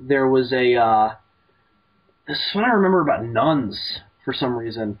boy. There was a... This one I remember about nuns, for some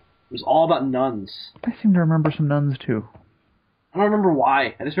reason. It was all about nuns. I seem to remember some nuns, too. I don't remember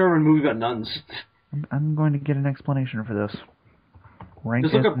why. I just remember a movie about nuns. I'm going to get an explanation for this.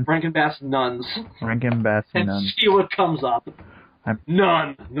 Just look up Rankin Bass nuns. Rankin Bass and nuns. And see what comes up.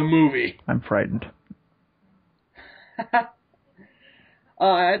 Nun, the movie. I'm frightened.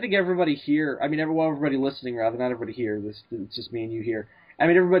 I think everybody here, everybody listening, rather, not everybody here, it's just me and you here. I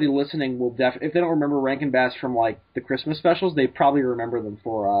mean, everybody listening will if they don't remember Rankin Bass from, the Christmas specials, they probably remember them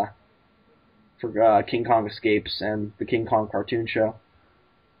for King Kong Escapes and the King Kong cartoon show.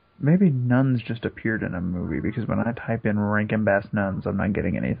 Maybe nuns just appeared in a movie, because when I type in Rankin Bass nuns, I'm not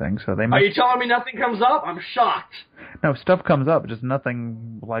getting anything, so they must... Are you telling me nothing comes up? I'm shocked. No, stuff comes up, just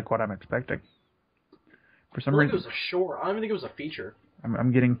nothing like what I'm expecting. For some reason... I don't even think it was a feature.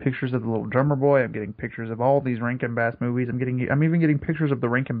 I'm getting pictures of the little drummer boy. I'm getting pictures of all these Rankin Bass movies. I'm even getting pictures of the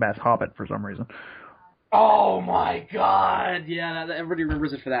Rankin Bass Hobbit for some reason. Oh my God! Yeah, everybody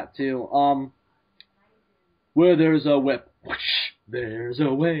remembers it for that too. Where there's a whip, whoosh, there's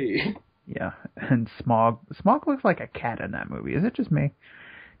a way. Yeah, and Smaug. Smaug looks like a cat in that movie. Is it just me?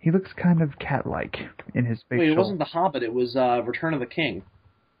 He looks kind of cat-like in his facial. Wait, it wasn't The Hobbit. It was Return of the King.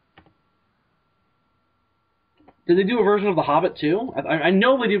 Did they do a version of The Hobbit, too? I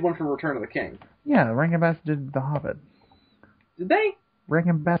know they did one for Return of the King. Yeah, Rankin Bass did The Hobbit. Did they?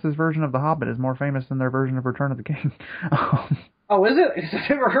 Rankin Bass's version of The Hobbit is more famous than their version of Return of the King. Oh, is it? I've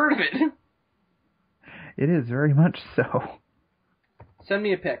never heard of it. It is, very much so. Send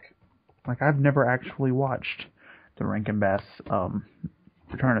me a pic. I've never actually watched the Rankin Bass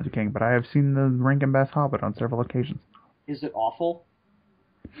Return of the King, but I have seen the Rankin Bass Hobbit on several occasions. Is it awful?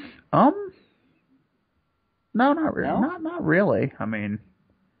 No, not really. No? Not really. I mean,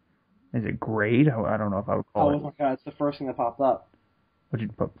 is it great? I don't know if I would call it. Oh my God, it's the first thing that popped up. Would you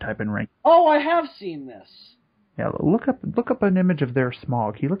type in rank? Oh, I have seen this. Yeah, look up an image of their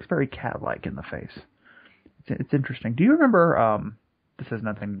Smaug. He looks very cat-like in the face. It's interesting. Do you remember? This has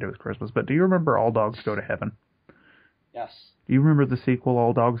nothing to do with Christmas, but do you remember All Dogs Go to Heaven? Yes. Do you remember the sequel,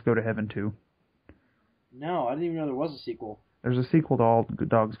 All Dogs Go to Heaven 2? No, I didn't even know there was a sequel. There's a sequel to All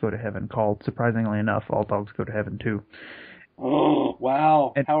Dogs Go to Heaven called, surprisingly enough, All Dogs Go to Heaven 2. Oh,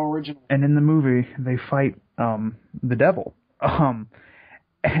 wow. How original. And in the movie, they fight the devil.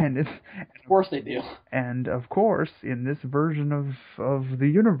 And of course they do. And of course, in this version of the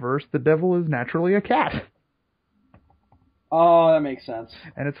universe, the devil is naturally a cat. Oh, that makes sense.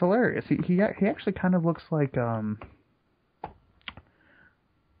 And it's hilarious. He actually kind of looks like he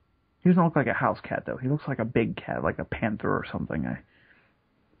doesn't look like a house cat though. He looks like a big cat, like a panther or something. I'm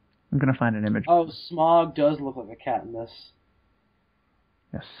gonna find an image. Oh, Smog does look like a cat in this.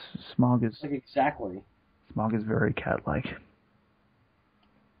 Yes, Smog is like exactly. Smog is very cat-like.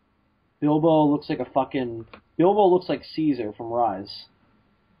 Bilbo looks like Caesar from Rise.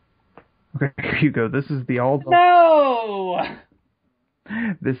 Okay, here you go. This is the all. No.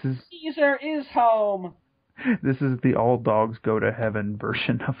 This is Caesar is home. This is the all dogs go to heaven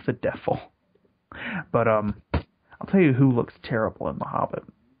version of the devil. But I'll tell you who looks terrible in The Hobbit.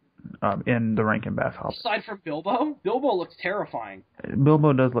 In the Rankin Bass Hobbit. Aside from Bilbo, Bilbo looks terrifying.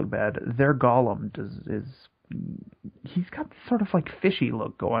 Bilbo does look bad. Their Gollum he's got sort of like fishy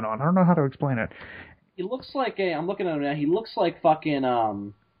look going on. I don't know how to explain it. He looks like I'm looking at him now. He looks like fucking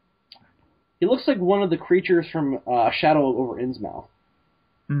he looks like one of the creatures from Shadow over Innsmouth.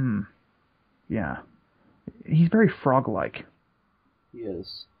 Yeah. He's very frog-like. He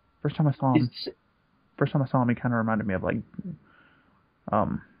is. First time I saw him, he kind of reminded me of like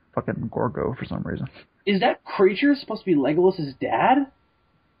fucking Gorgo for some reason. Is that creature supposed to be Legolas's dad?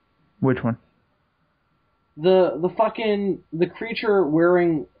 Which one? The creature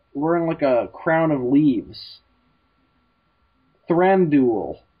wearing like a crown of leaves.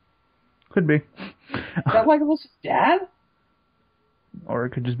 Thranduil. Could be. Is that Legolas's dad? Or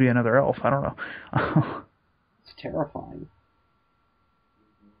it could just be another elf. I don't know. It's terrifying.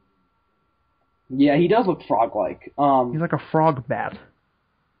 Yeah, he does look frog-like. He's like a frog bat.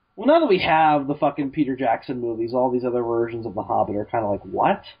 Well, now that we have the fucking Peter Jackson movies, all these other versions of The Hobbit are kind of like,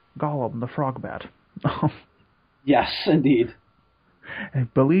 what? Gollum, the frog bat. Yes, indeed.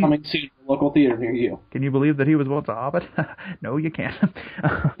 Coming soon to a local theater near you. Can you believe that he was once a hobbit? No, you can't.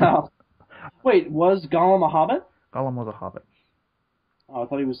 No. Wait, was Gollum a hobbit? Gollum was a hobbit. Oh, I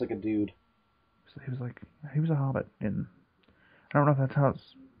thought he was like a dude. He was a hobbit in... I don't know if that's how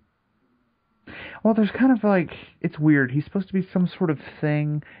it's... Well, there's kind of like... It's weird. He's supposed to be some sort of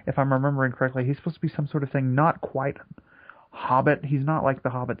thing, if I'm remembering correctly. He's supposed to be some sort of thing, not quite hobbit. He's not like the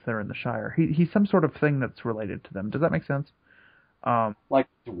hobbits that are in the Shire. He's some sort of thing that's related to them. Does that make sense? Like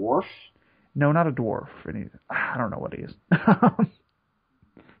dwarf? No, not a dwarf. I don't know what he is.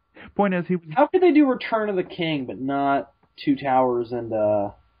 Point is, How could they do Return of the King, but not Two Towers and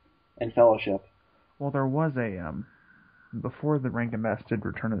Fellowship? Well, there was a... Before the Rankin Bass did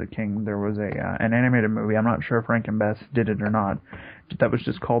Return of the King, there was an animated movie. I'm not sure if Rankin Bass did it or not. That was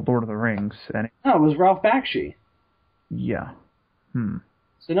just called Lord of the Rings. And it was Ralph Bakshi. Yeah.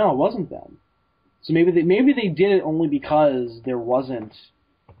 So no, it wasn't them. So maybe they did it only because there wasn't.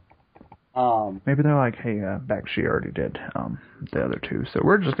 Maybe they're like, hey, Bakshi already did the other two, so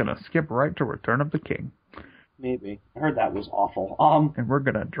we're just gonna skip right to Return of the King. Maybe I heard that was awful. And we're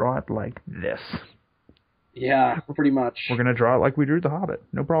gonna draw it like this. Yeah, pretty much. We're going to draw it like we drew The Hobbit.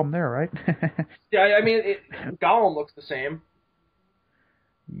 No problem there, right? Yeah, I mean, Gollum looks the same.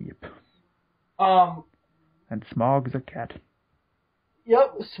 Yep. And Smog's a cat.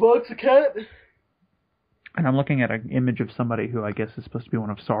 Yep, Smog's a cat. And I'm looking at an image of somebody who I guess is supposed to be one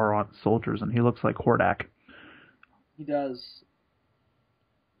of Sauron's soldiers, and he looks like Hordak. He does.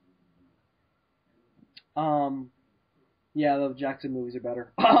 Yeah, the Jackson movies are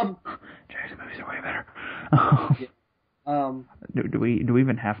better. Jackson movies are way better. Do we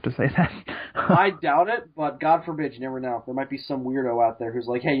even have to say that? I doubt it, but God forbid, you never know. There might be some weirdo out there who's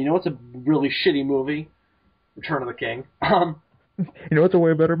like, hey, you know what's a really shitty movie? Return of the King. You know what's a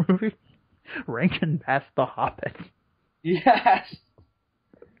way better movie? Rankin Bass The Hobbit. Yes.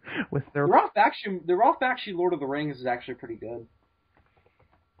 With their... The Ralph Bakshi Lord of the Rings is actually pretty good.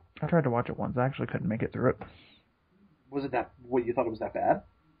 I tried to watch it once. I actually couldn't make it through it. Was it that? What, you thought it was that bad?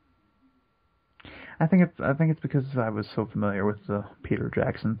 I think it's because I was so familiar with the Peter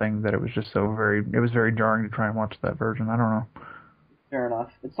Jackson thing that it was just it was very jarring to try and watch that version. I don't know. Fair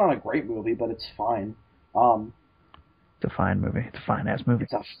enough. It's not a great movie, but it's fine. It's a fine movie. It's a fine-ass movie.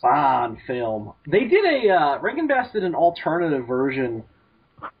 It's a fine film. They did Rankin Bass did an alternative version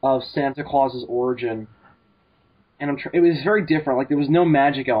of Santa Claus's origin. And it was very different. Like, there was no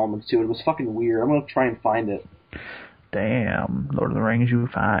magic elements to it. It was fucking weird. I'm going to try and find it. Damn, Lord of the Rings, you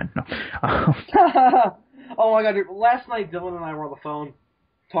find. No. Oh my god, dude. Last night Dylan and I were on the phone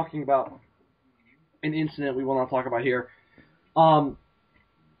talking about an incident we will not talk about here. And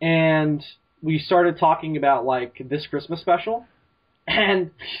we started talking about, like, this Christmas special.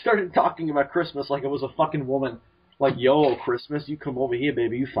 And we started talking about Christmas like it was a fucking woman. Like, yo, Christmas, you come over here,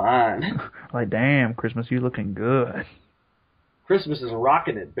 baby, you fine. Like, damn, Christmas, you looking good. Christmas is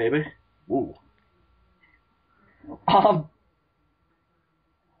rocking it, baby. Woo. Trying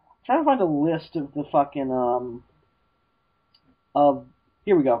to find a list of the fucking,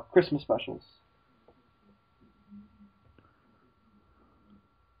 here we go, Christmas specials.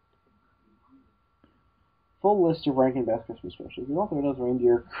 Full list of Rankin Bass Christmas specials. The author does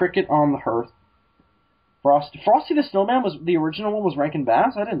Reindeer, Cricket on the Hearth, Frosty the Snowman was the original one was Rankin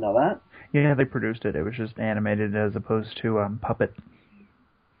Bass? I didn't know that. Yeah, they produced it. It was just animated as opposed to puppet.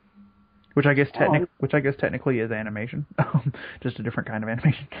 Which I guess technically is animation. Just a different kind of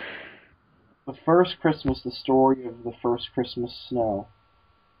animation. The First Christmas, the story of the first Christmas snow.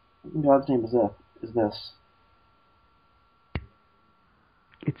 What in God's name is this?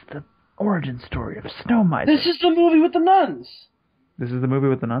 It's the origin story of Snow Miser. This is the movie with the nuns! This is the movie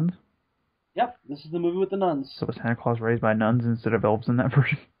with the nuns? Yep, this is the movie with the nuns. So was Santa Claus raised by nuns instead of elves in that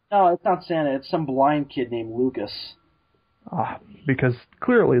version? No, it's not Santa. It's some blind kid named Lucas. Because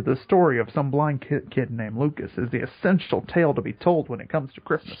clearly the story of some blind kid named Lucas is the essential tale to be told when it comes to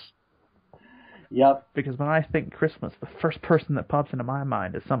Christmas. Yep. Because when I think Christmas, the first person that pops into my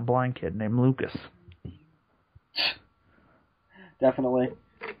mind is some blind kid named Lucas. Definitely.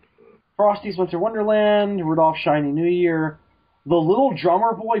 Frosty's Winter Wonderland, Rudolph's Shiny New Year, The Little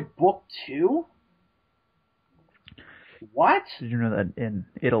Drummer Boy Book 2? What? Did you know that in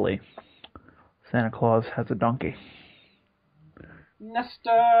Italy, Santa Claus has a donkey?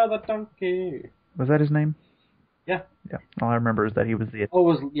 Nestor the donkey. Was that his name? Yeah. Yeah. All I remember is that he was the...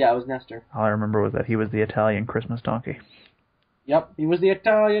 Oh, it was Nestor. All I remember was that he was the Italian Christmas donkey. Yep, he was the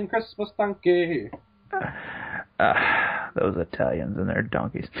Italian Christmas donkey. Those Italians and their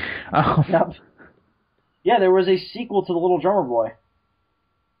donkeys. Yep. Yeah, there was a sequel to The Little Drummer Boy.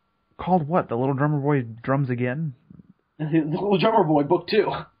 Called what? The Little Drummer Boy Drums Again? The Little Drummer Boy, Book 2.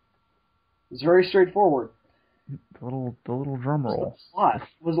 It's very straightforward. The little drum roll. What?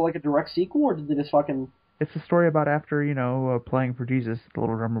 Was it like a direct sequel, or did they just fucking... It's a story about after, playing for Jesus, the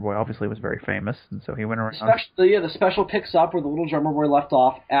Little Drummer Boy obviously was very famous, and so he went around... The special picks up where the Little Drummer Boy left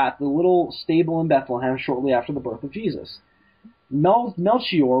off at the little stable in Bethlehem shortly after the birth of Jesus.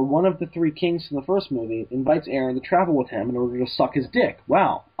 Melchior, one of the three kings from the first movie, invites Aaron to travel with him in order to suck his dick.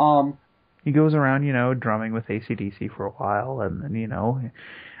 Wow. He goes around, drumming with AC/DC for a while, and then,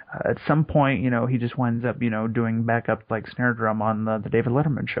 at some point, he just winds up, doing backup like snare drum on the David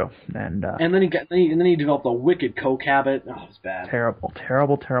Letterman show, and then he developed a wicked coke habit. Oh, it was bad. Terrible.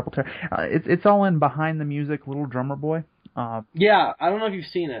 It's all in Behind the Music, Little Drummer Boy. Yeah, I don't know if you've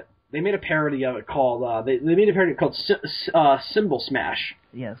seen it. They made a parody of it called they made a parody called Cymbal Smash.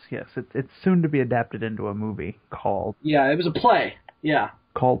 Yes. It's soon to be adapted into a movie called... Yeah, it was a play. Yeah.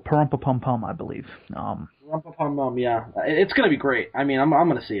 Called Parumpa Pum Pum, I believe. Parumpa Pum Pum, yeah. It's gonna be great. I mean, I'm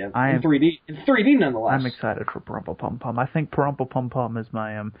gonna see it in 3D. In 3D, nonetheless. I'm excited for Parumpa Pum Pum. I think Parumpa Pum Pum is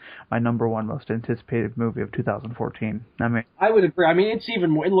my number one most anticipated movie of 2014. I would agree. I mean,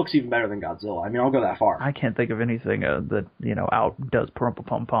 it looks even better than Godzilla. I mean, I'll go that far. I can't think of anything that outdoes Parumpa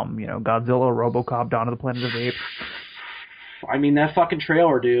Pum Pum. Godzilla, RoboCop, Dawn of the Planet of the Apes. I mean, that fucking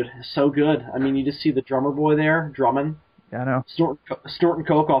trailer, dude, is so good. I mean, you just see the drummer boy there drumming. Yeah, I know. Snorting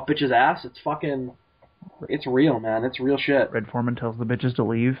coke off bitch's ass. It's real, man. It's real shit. Red Foreman tells the bitches to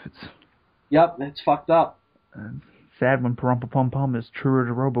leave. Yep, it's fucked up. Sad when Parumpa Pum Pum is truer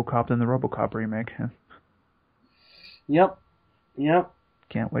to RoboCop than the RoboCop remake. Yep.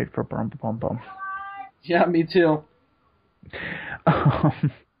 Can't wait for Parumpa Pum Pum. Yeah, me too. The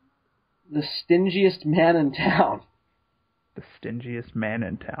Stingiest Man in Town. The Stingiest Man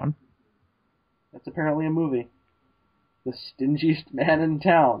in Town? That's apparently a movie. The Stingiest Man in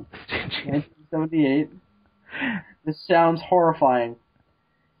Town. 1978. This sounds horrifying.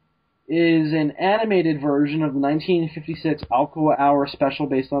 Is an animated version of the 1956 Alcoa Hour special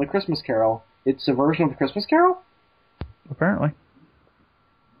based on A Christmas Carol. It's a version of A Christmas Carol? Apparently.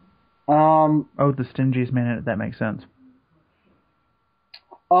 The Stingiest Man in it. That makes sense.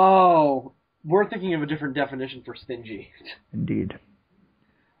 Oh, we're thinking of a different definition for stingy. Indeed.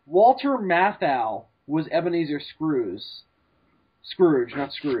 Walter Matthau was Ebenezer Scrooge,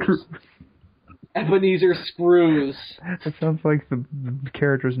 not Scrooge. Ebenezer Scrooge. That sounds like the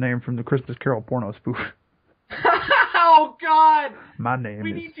character's name from the Christmas Carol porno spoof. Oh, God!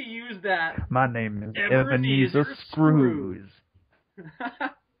 We need to use that. My name is Ebenezer Scrooge.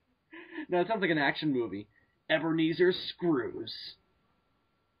 No, it sounds like an action movie. Ebenezer Scrooge.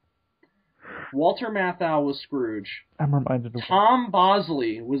 Walter Matthau was Scrooge. I'm reminded of... Tom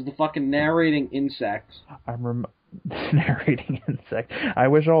Bosley was the fucking narrating insect. Narrating insect. I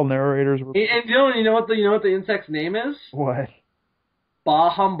wish all narrators were... And Dylan, you know what the insect's name is? What? Bah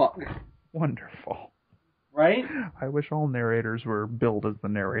humbug. Wonderful. Right? I wish all narrators were billed as the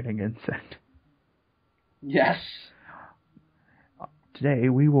narrating insect. Yes. Today,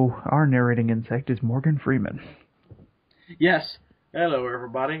 our narrating insect is Morgan Freeman. Yes. Hello,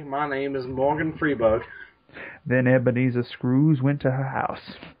 everybody. My name is Morgan Freebug. Then Ebenezer Scrooge went to her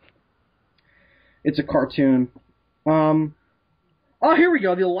house. It's a cartoon. Oh, here we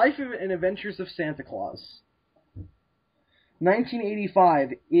go. The Life and Adventures of Santa Claus.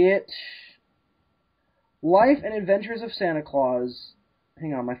 1985. Life and Adventures of Santa Claus.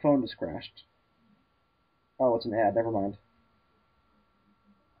 Hang on, my phone just crashed. Oh, it's an ad. Never mind.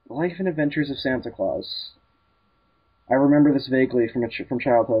 Life and Adventures of Santa Claus. I remember this vaguely from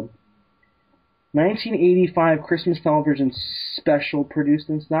childhood. 1985 Christmas television special produced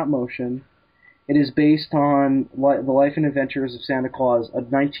in stop motion. It is based on The Life and Adventures of Santa Claus, a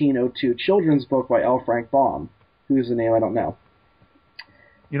 1902 children's book by L. Frank Baum. Who's the name? I don't know.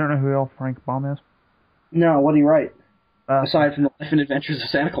 You don't know who L. Frank Baum is? No, what did he write? Aside from The Life and Adventures of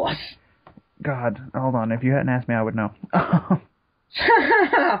Santa Claus. God, hold on. If you hadn't asked me, I would know.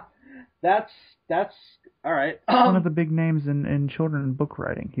 That's all right. One of the big names in children's book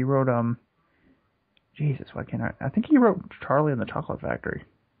writing. He wrote Jesus, why can't I think he wrote Charlie and the Chocolate Factory.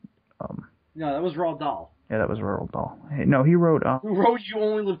 No, that was Roald Dahl. Yeah, that was Roald Dahl. No, he wrote Who wrote You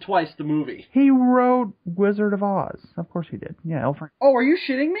Only Live Twice, the movie? He wrote Wizard of Oz. Of course he did. Yeah, L. Frank. Oh, are you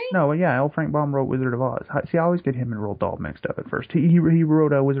shitting me? No, yeah, L. Frank Baum wrote Wizard of Oz. See, I always get him and Roald Dahl mixed up at first. He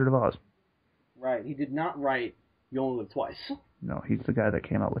wrote Wizard of Oz. Right, he did not write You Only Live Twice. No, he's the guy that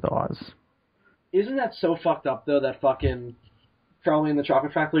came up with Oz. Isn't that so fucked up, though, that fucking Charlie and the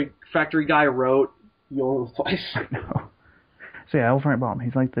Chocolate Factory guy wrote You Only Live Twice? I know. So yeah, L. Frank Baum,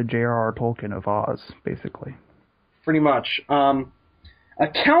 he's like the J.R.R. Tolkien of Oz, basically. Pretty much. A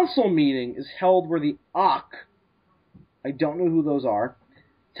council meeting is held where the Auk, I don't know who those are,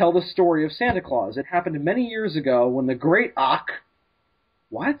 tell the story of Santa Claus. It happened many years ago when the Great Auk...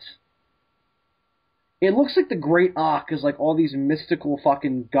 What? It looks like the Great Auk is like all these mystical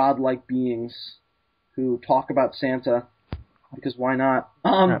fucking godlike beings who talk about Santa, because why not?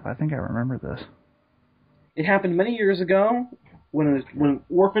 Crap, I think I remember this. It happened many years ago when an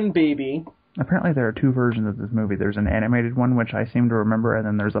orphan baby... Apparently there are two versions of this movie. There's an animated one, which I seem to remember, and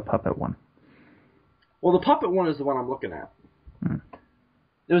then there's a puppet one. Well, the puppet one is the one I'm looking at.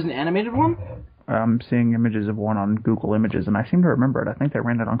 There was an animated one? I'm seeing images of one on Google Images, and I seem to remember it. I think they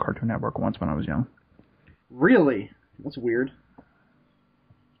ran it on Cartoon Network once when I was young. Really? That's weird.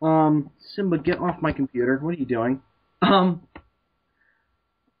 Simba, get off my computer. What are you doing? The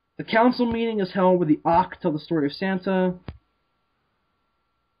council meeting is held where the Auk tell the story of Santa.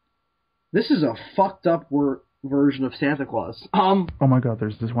 This is a fucked up version of Santa Claus. Oh my God,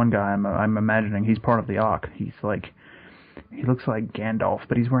 there's this one guy I'm imagining. He's part of the Auk. He looks like Gandalf,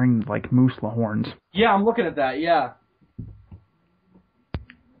 but he's wearing like moose horns. Yeah, I'm looking at that. Yeah.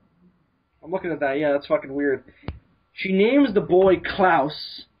 That's fucking weird. She names the boy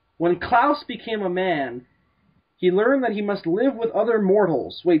Klaus. When Klaus became a man, he learned that he must live with other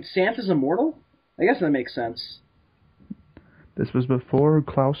mortals. Wait, Santa's immortal? I guess that makes sense. This was before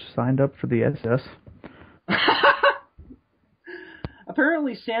Klaus signed up for the SS.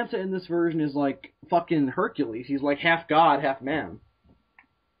 Apparently Santa in this version is like fucking Hercules. He's like half god, half man.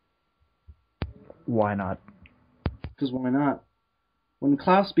 Why not? Because why not? When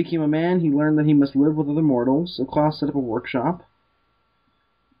Klaus became a man, he learned that he must live with other mortals, so Klaus set up a workshop.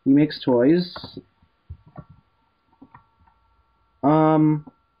 He makes toys.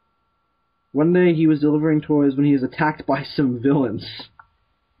 One day he was delivering toys when he was attacked by some villains.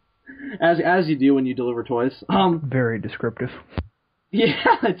 As you do when you deliver toys. Very descriptive.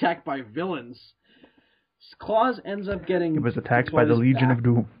 Yeah, attacked by villains. Claus ends up getting... He was attacked by the Legion back. of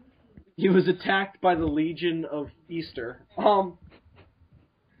Doom. He was attacked by the Legion of Easter.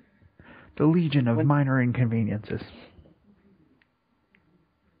 The Legion of Minor Inconveniences.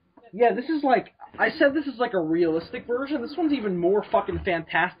 Yeah, this is like... I said this is like a realistic version. This one's even more fucking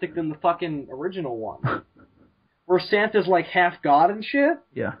fantastic than the fucking original one. Where Santa's like half god and shit.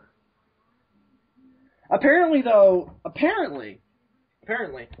 Yeah. Apparently,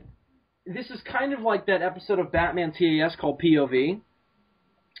 this is kind of like that episode of Batman TAS called POV,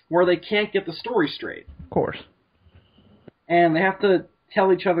 where they can't get the story straight. Of course. And they have to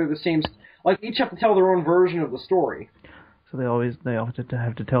tell each other the same... Like, each have to tell their own version of the story. So they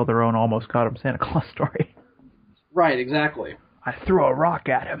have to tell their own almost got him Santa Claus story. Right, exactly. I threw a rock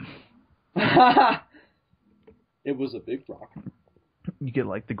at him. It was a big rock. You get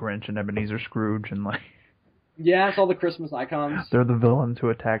like the Grinch and Ebenezer Scrooge and like Yeah, it's all the Christmas icons. they're the villains who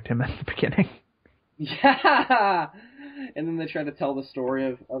attacked him at the beginning. Yeah! And then they try to tell the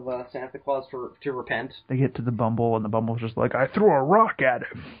story of Santa Claus to repent. They get to the Bumble and the Bumble's just like, I threw a rock at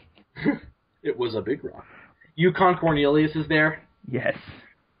him. It was a big rock. Yukon Cornelius is there. Yes.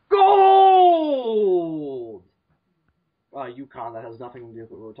 Gold! Yukon, that has nothing to do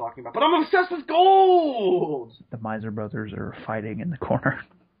with what we're talking about. But I'm obsessed with gold! The Miser brothers are fighting in the corner.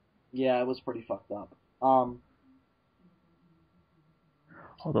 Yeah, it was pretty fucked up. All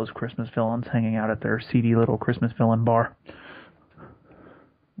those Christmas villains hanging out at their seedy little Christmas villain bar.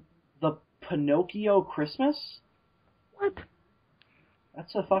 The Pinocchio Christmas? What?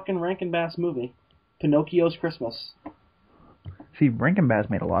 That's a fucking Rankin Bass movie. Pinocchio's Christmas. See, Rankin Bass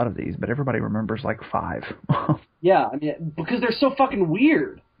made a lot of these, but everybody remembers like 5. Yeah, I mean, because they're so fucking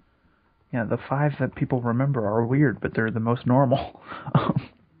weird. Yeah, the 5 that people remember are weird, but they're the most normal.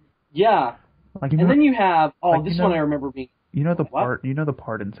 Yeah. Like, and then you have, like, this one I remember being... You know the What?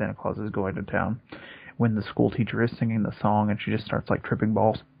 part in Santa Claus is Going to Town when the school teacher is singing the song and she just starts like tripping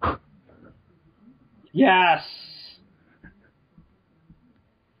balls. Yes!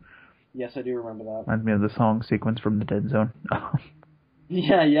 Yes, I do remember that. Reminds me of the song sequence from the Dead Zone.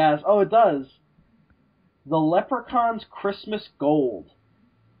 Yeah, yes. Oh, it does. The Leprechaun's Christmas Gold.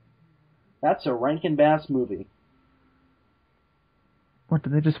 That's a Rankin Bass movie. What,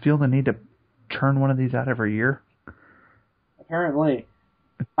 did they just feel the need to churn one of these out every year? Apparently.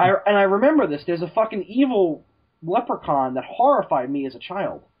 I remember this. There's a fucking evil leprechaun that horrified me as a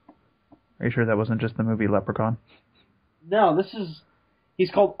child. Are you sure that wasn't just the movie Leprechaun? No,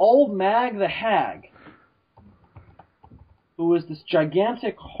 he's called Old Mag the Hag, who was this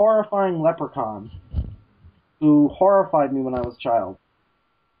gigantic, horrifying leprechaun who horrified me when I was a child.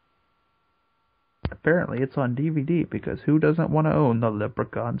 Apparently it's on DVD because who doesn't want to own the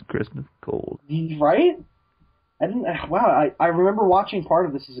Leprechaun's Christmas Gold? Right? I remember watching part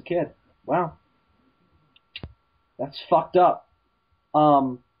of this as a kid. Wow. That's fucked up.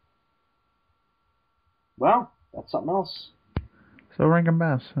 Well, that's something else. So Rankin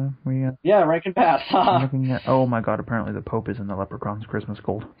Bass, Yeah, Rankin Bass. I'm looking at, oh my god, apparently the Pope is in the Leprechaun's Christmas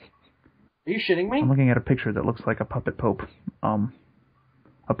Gold. Are you shitting me? I'm looking at a picture that looks like a puppet Pope. A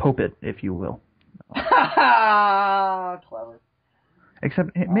Popet, if you will. Clever.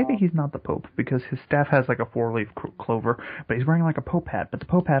 Except maybe he's not the Pope because his staff has like a 4-leaf clover, but he's wearing like a Pope hat. But the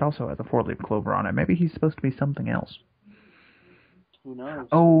Pope hat also has a 4-leaf clover on it. Maybe he's supposed to be something else. Who knows?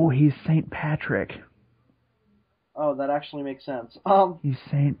 Oh, he's Saint Patrick. Oh, that actually makes sense. He's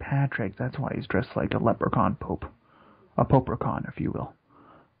Saint Patrick. That's why he's dressed like a leprechaun Pope. A Poperecon, if you will.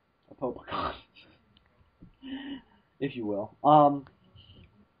 A Poperecon. If you will.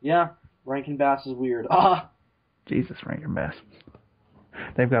 Yeah, Rankin Bass is weird. Jesus, Rankin Bass.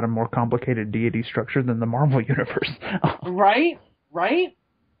 They've got a more complicated deity structure than the Marvel Universe. Right? Right?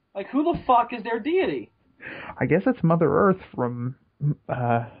 Like, who the fuck is their deity? I guess it's Mother Earth from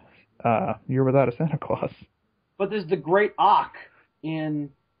Year Without a Santa Claus. But there's the Great Auk in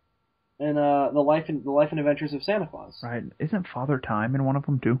the Life and Adventures of Santa Claus. Right? Isn't Father Time in one of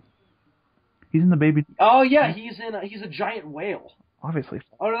them too? He's in the baby. Oh yeah, he's a giant whale. Obviously.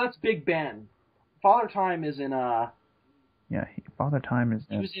 Oh no, that's Big Ben. Father Time is in Yeah, Father Time is.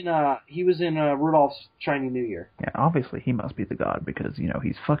 He was in Rudolph's Shiny New Year. Yeah, obviously he must be the god because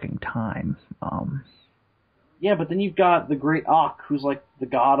he's fucking time. Yeah, but then you've got the Great Auk, who's like the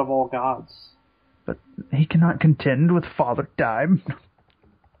god of all gods. But he cannot contend with Father Time.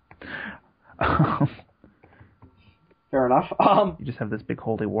 Fair enough. You just have this big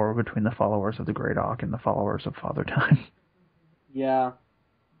holy war between the followers of the Great Auk and the followers of Father Time. Yeah.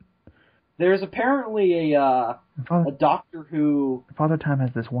 There's apparently a doctor who... Father Time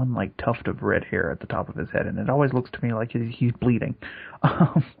has this one like tuft of red hair at the top of his head, and it always looks to me like he's bleeding.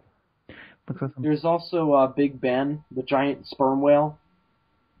 There's also Big Ben, the giant sperm whale,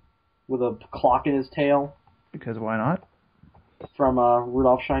 with a clock in his tail. Because why not? From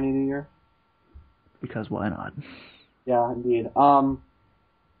Rudolph's Shiny New Year. Because why not? Yeah, indeed.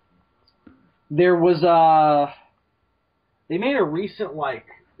 There was they made a recent like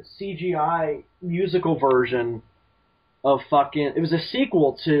CGI musical version of fucking. It was a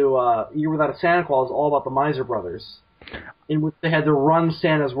sequel to Year Without a Santa Claus, all about the Miser Brothers, in which they had to run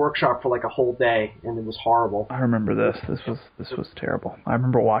Santa's workshop for like a whole day, and it was horrible. I remember this. This was terrible. I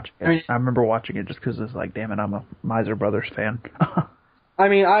remember watching it. I remember watching it just because it's like, damn it, I'm a Miser Brothers fan. I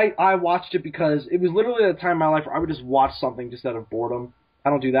mean, I watched it because it was literally at a time in my life where I would just watch something just out of boredom.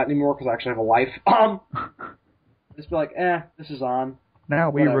 I don't do that anymore because I actually have a life. Just be like, this is on. Now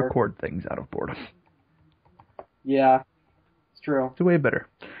we Whatever. record things out of boredom. Yeah, it's true. It's way better.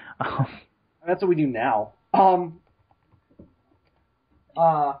 That's what we do now.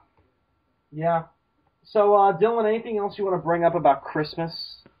 Yeah. So, Dylan, anything else you want to bring up about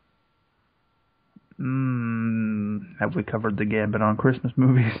Christmas? Have we covered the gambit on Christmas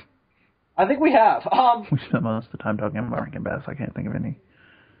movies? I think we have. We spent most of the time talking about Rankin Bass. I can't think of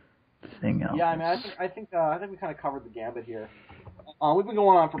anything else. Yeah, I mean, I think we kind of covered the gambit here. We've been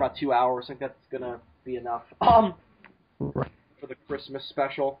going on for about 2 hours. I think that's gonna be enough. For the Christmas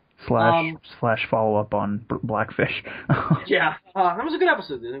special. Slash follow up on Blackfish. Yeah, that was a good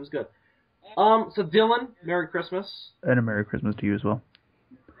episode, dude. It was good. So Dylan, Merry Christmas. And a Merry Christmas to you as well.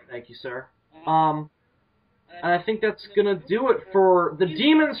 Thank you, sir. And I think that's gonna do it for the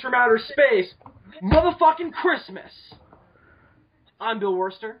Demons from Outer Space, motherfucking Christmas. I'm Bill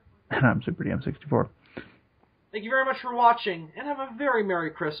Worster. And I'm Super DM64. Thank you very much for watching, and have a very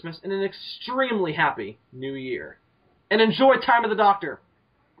Merry Christmas and an extremely Happy New Year. And enjoy Time of the Doctor.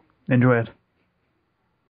 Enjoy it.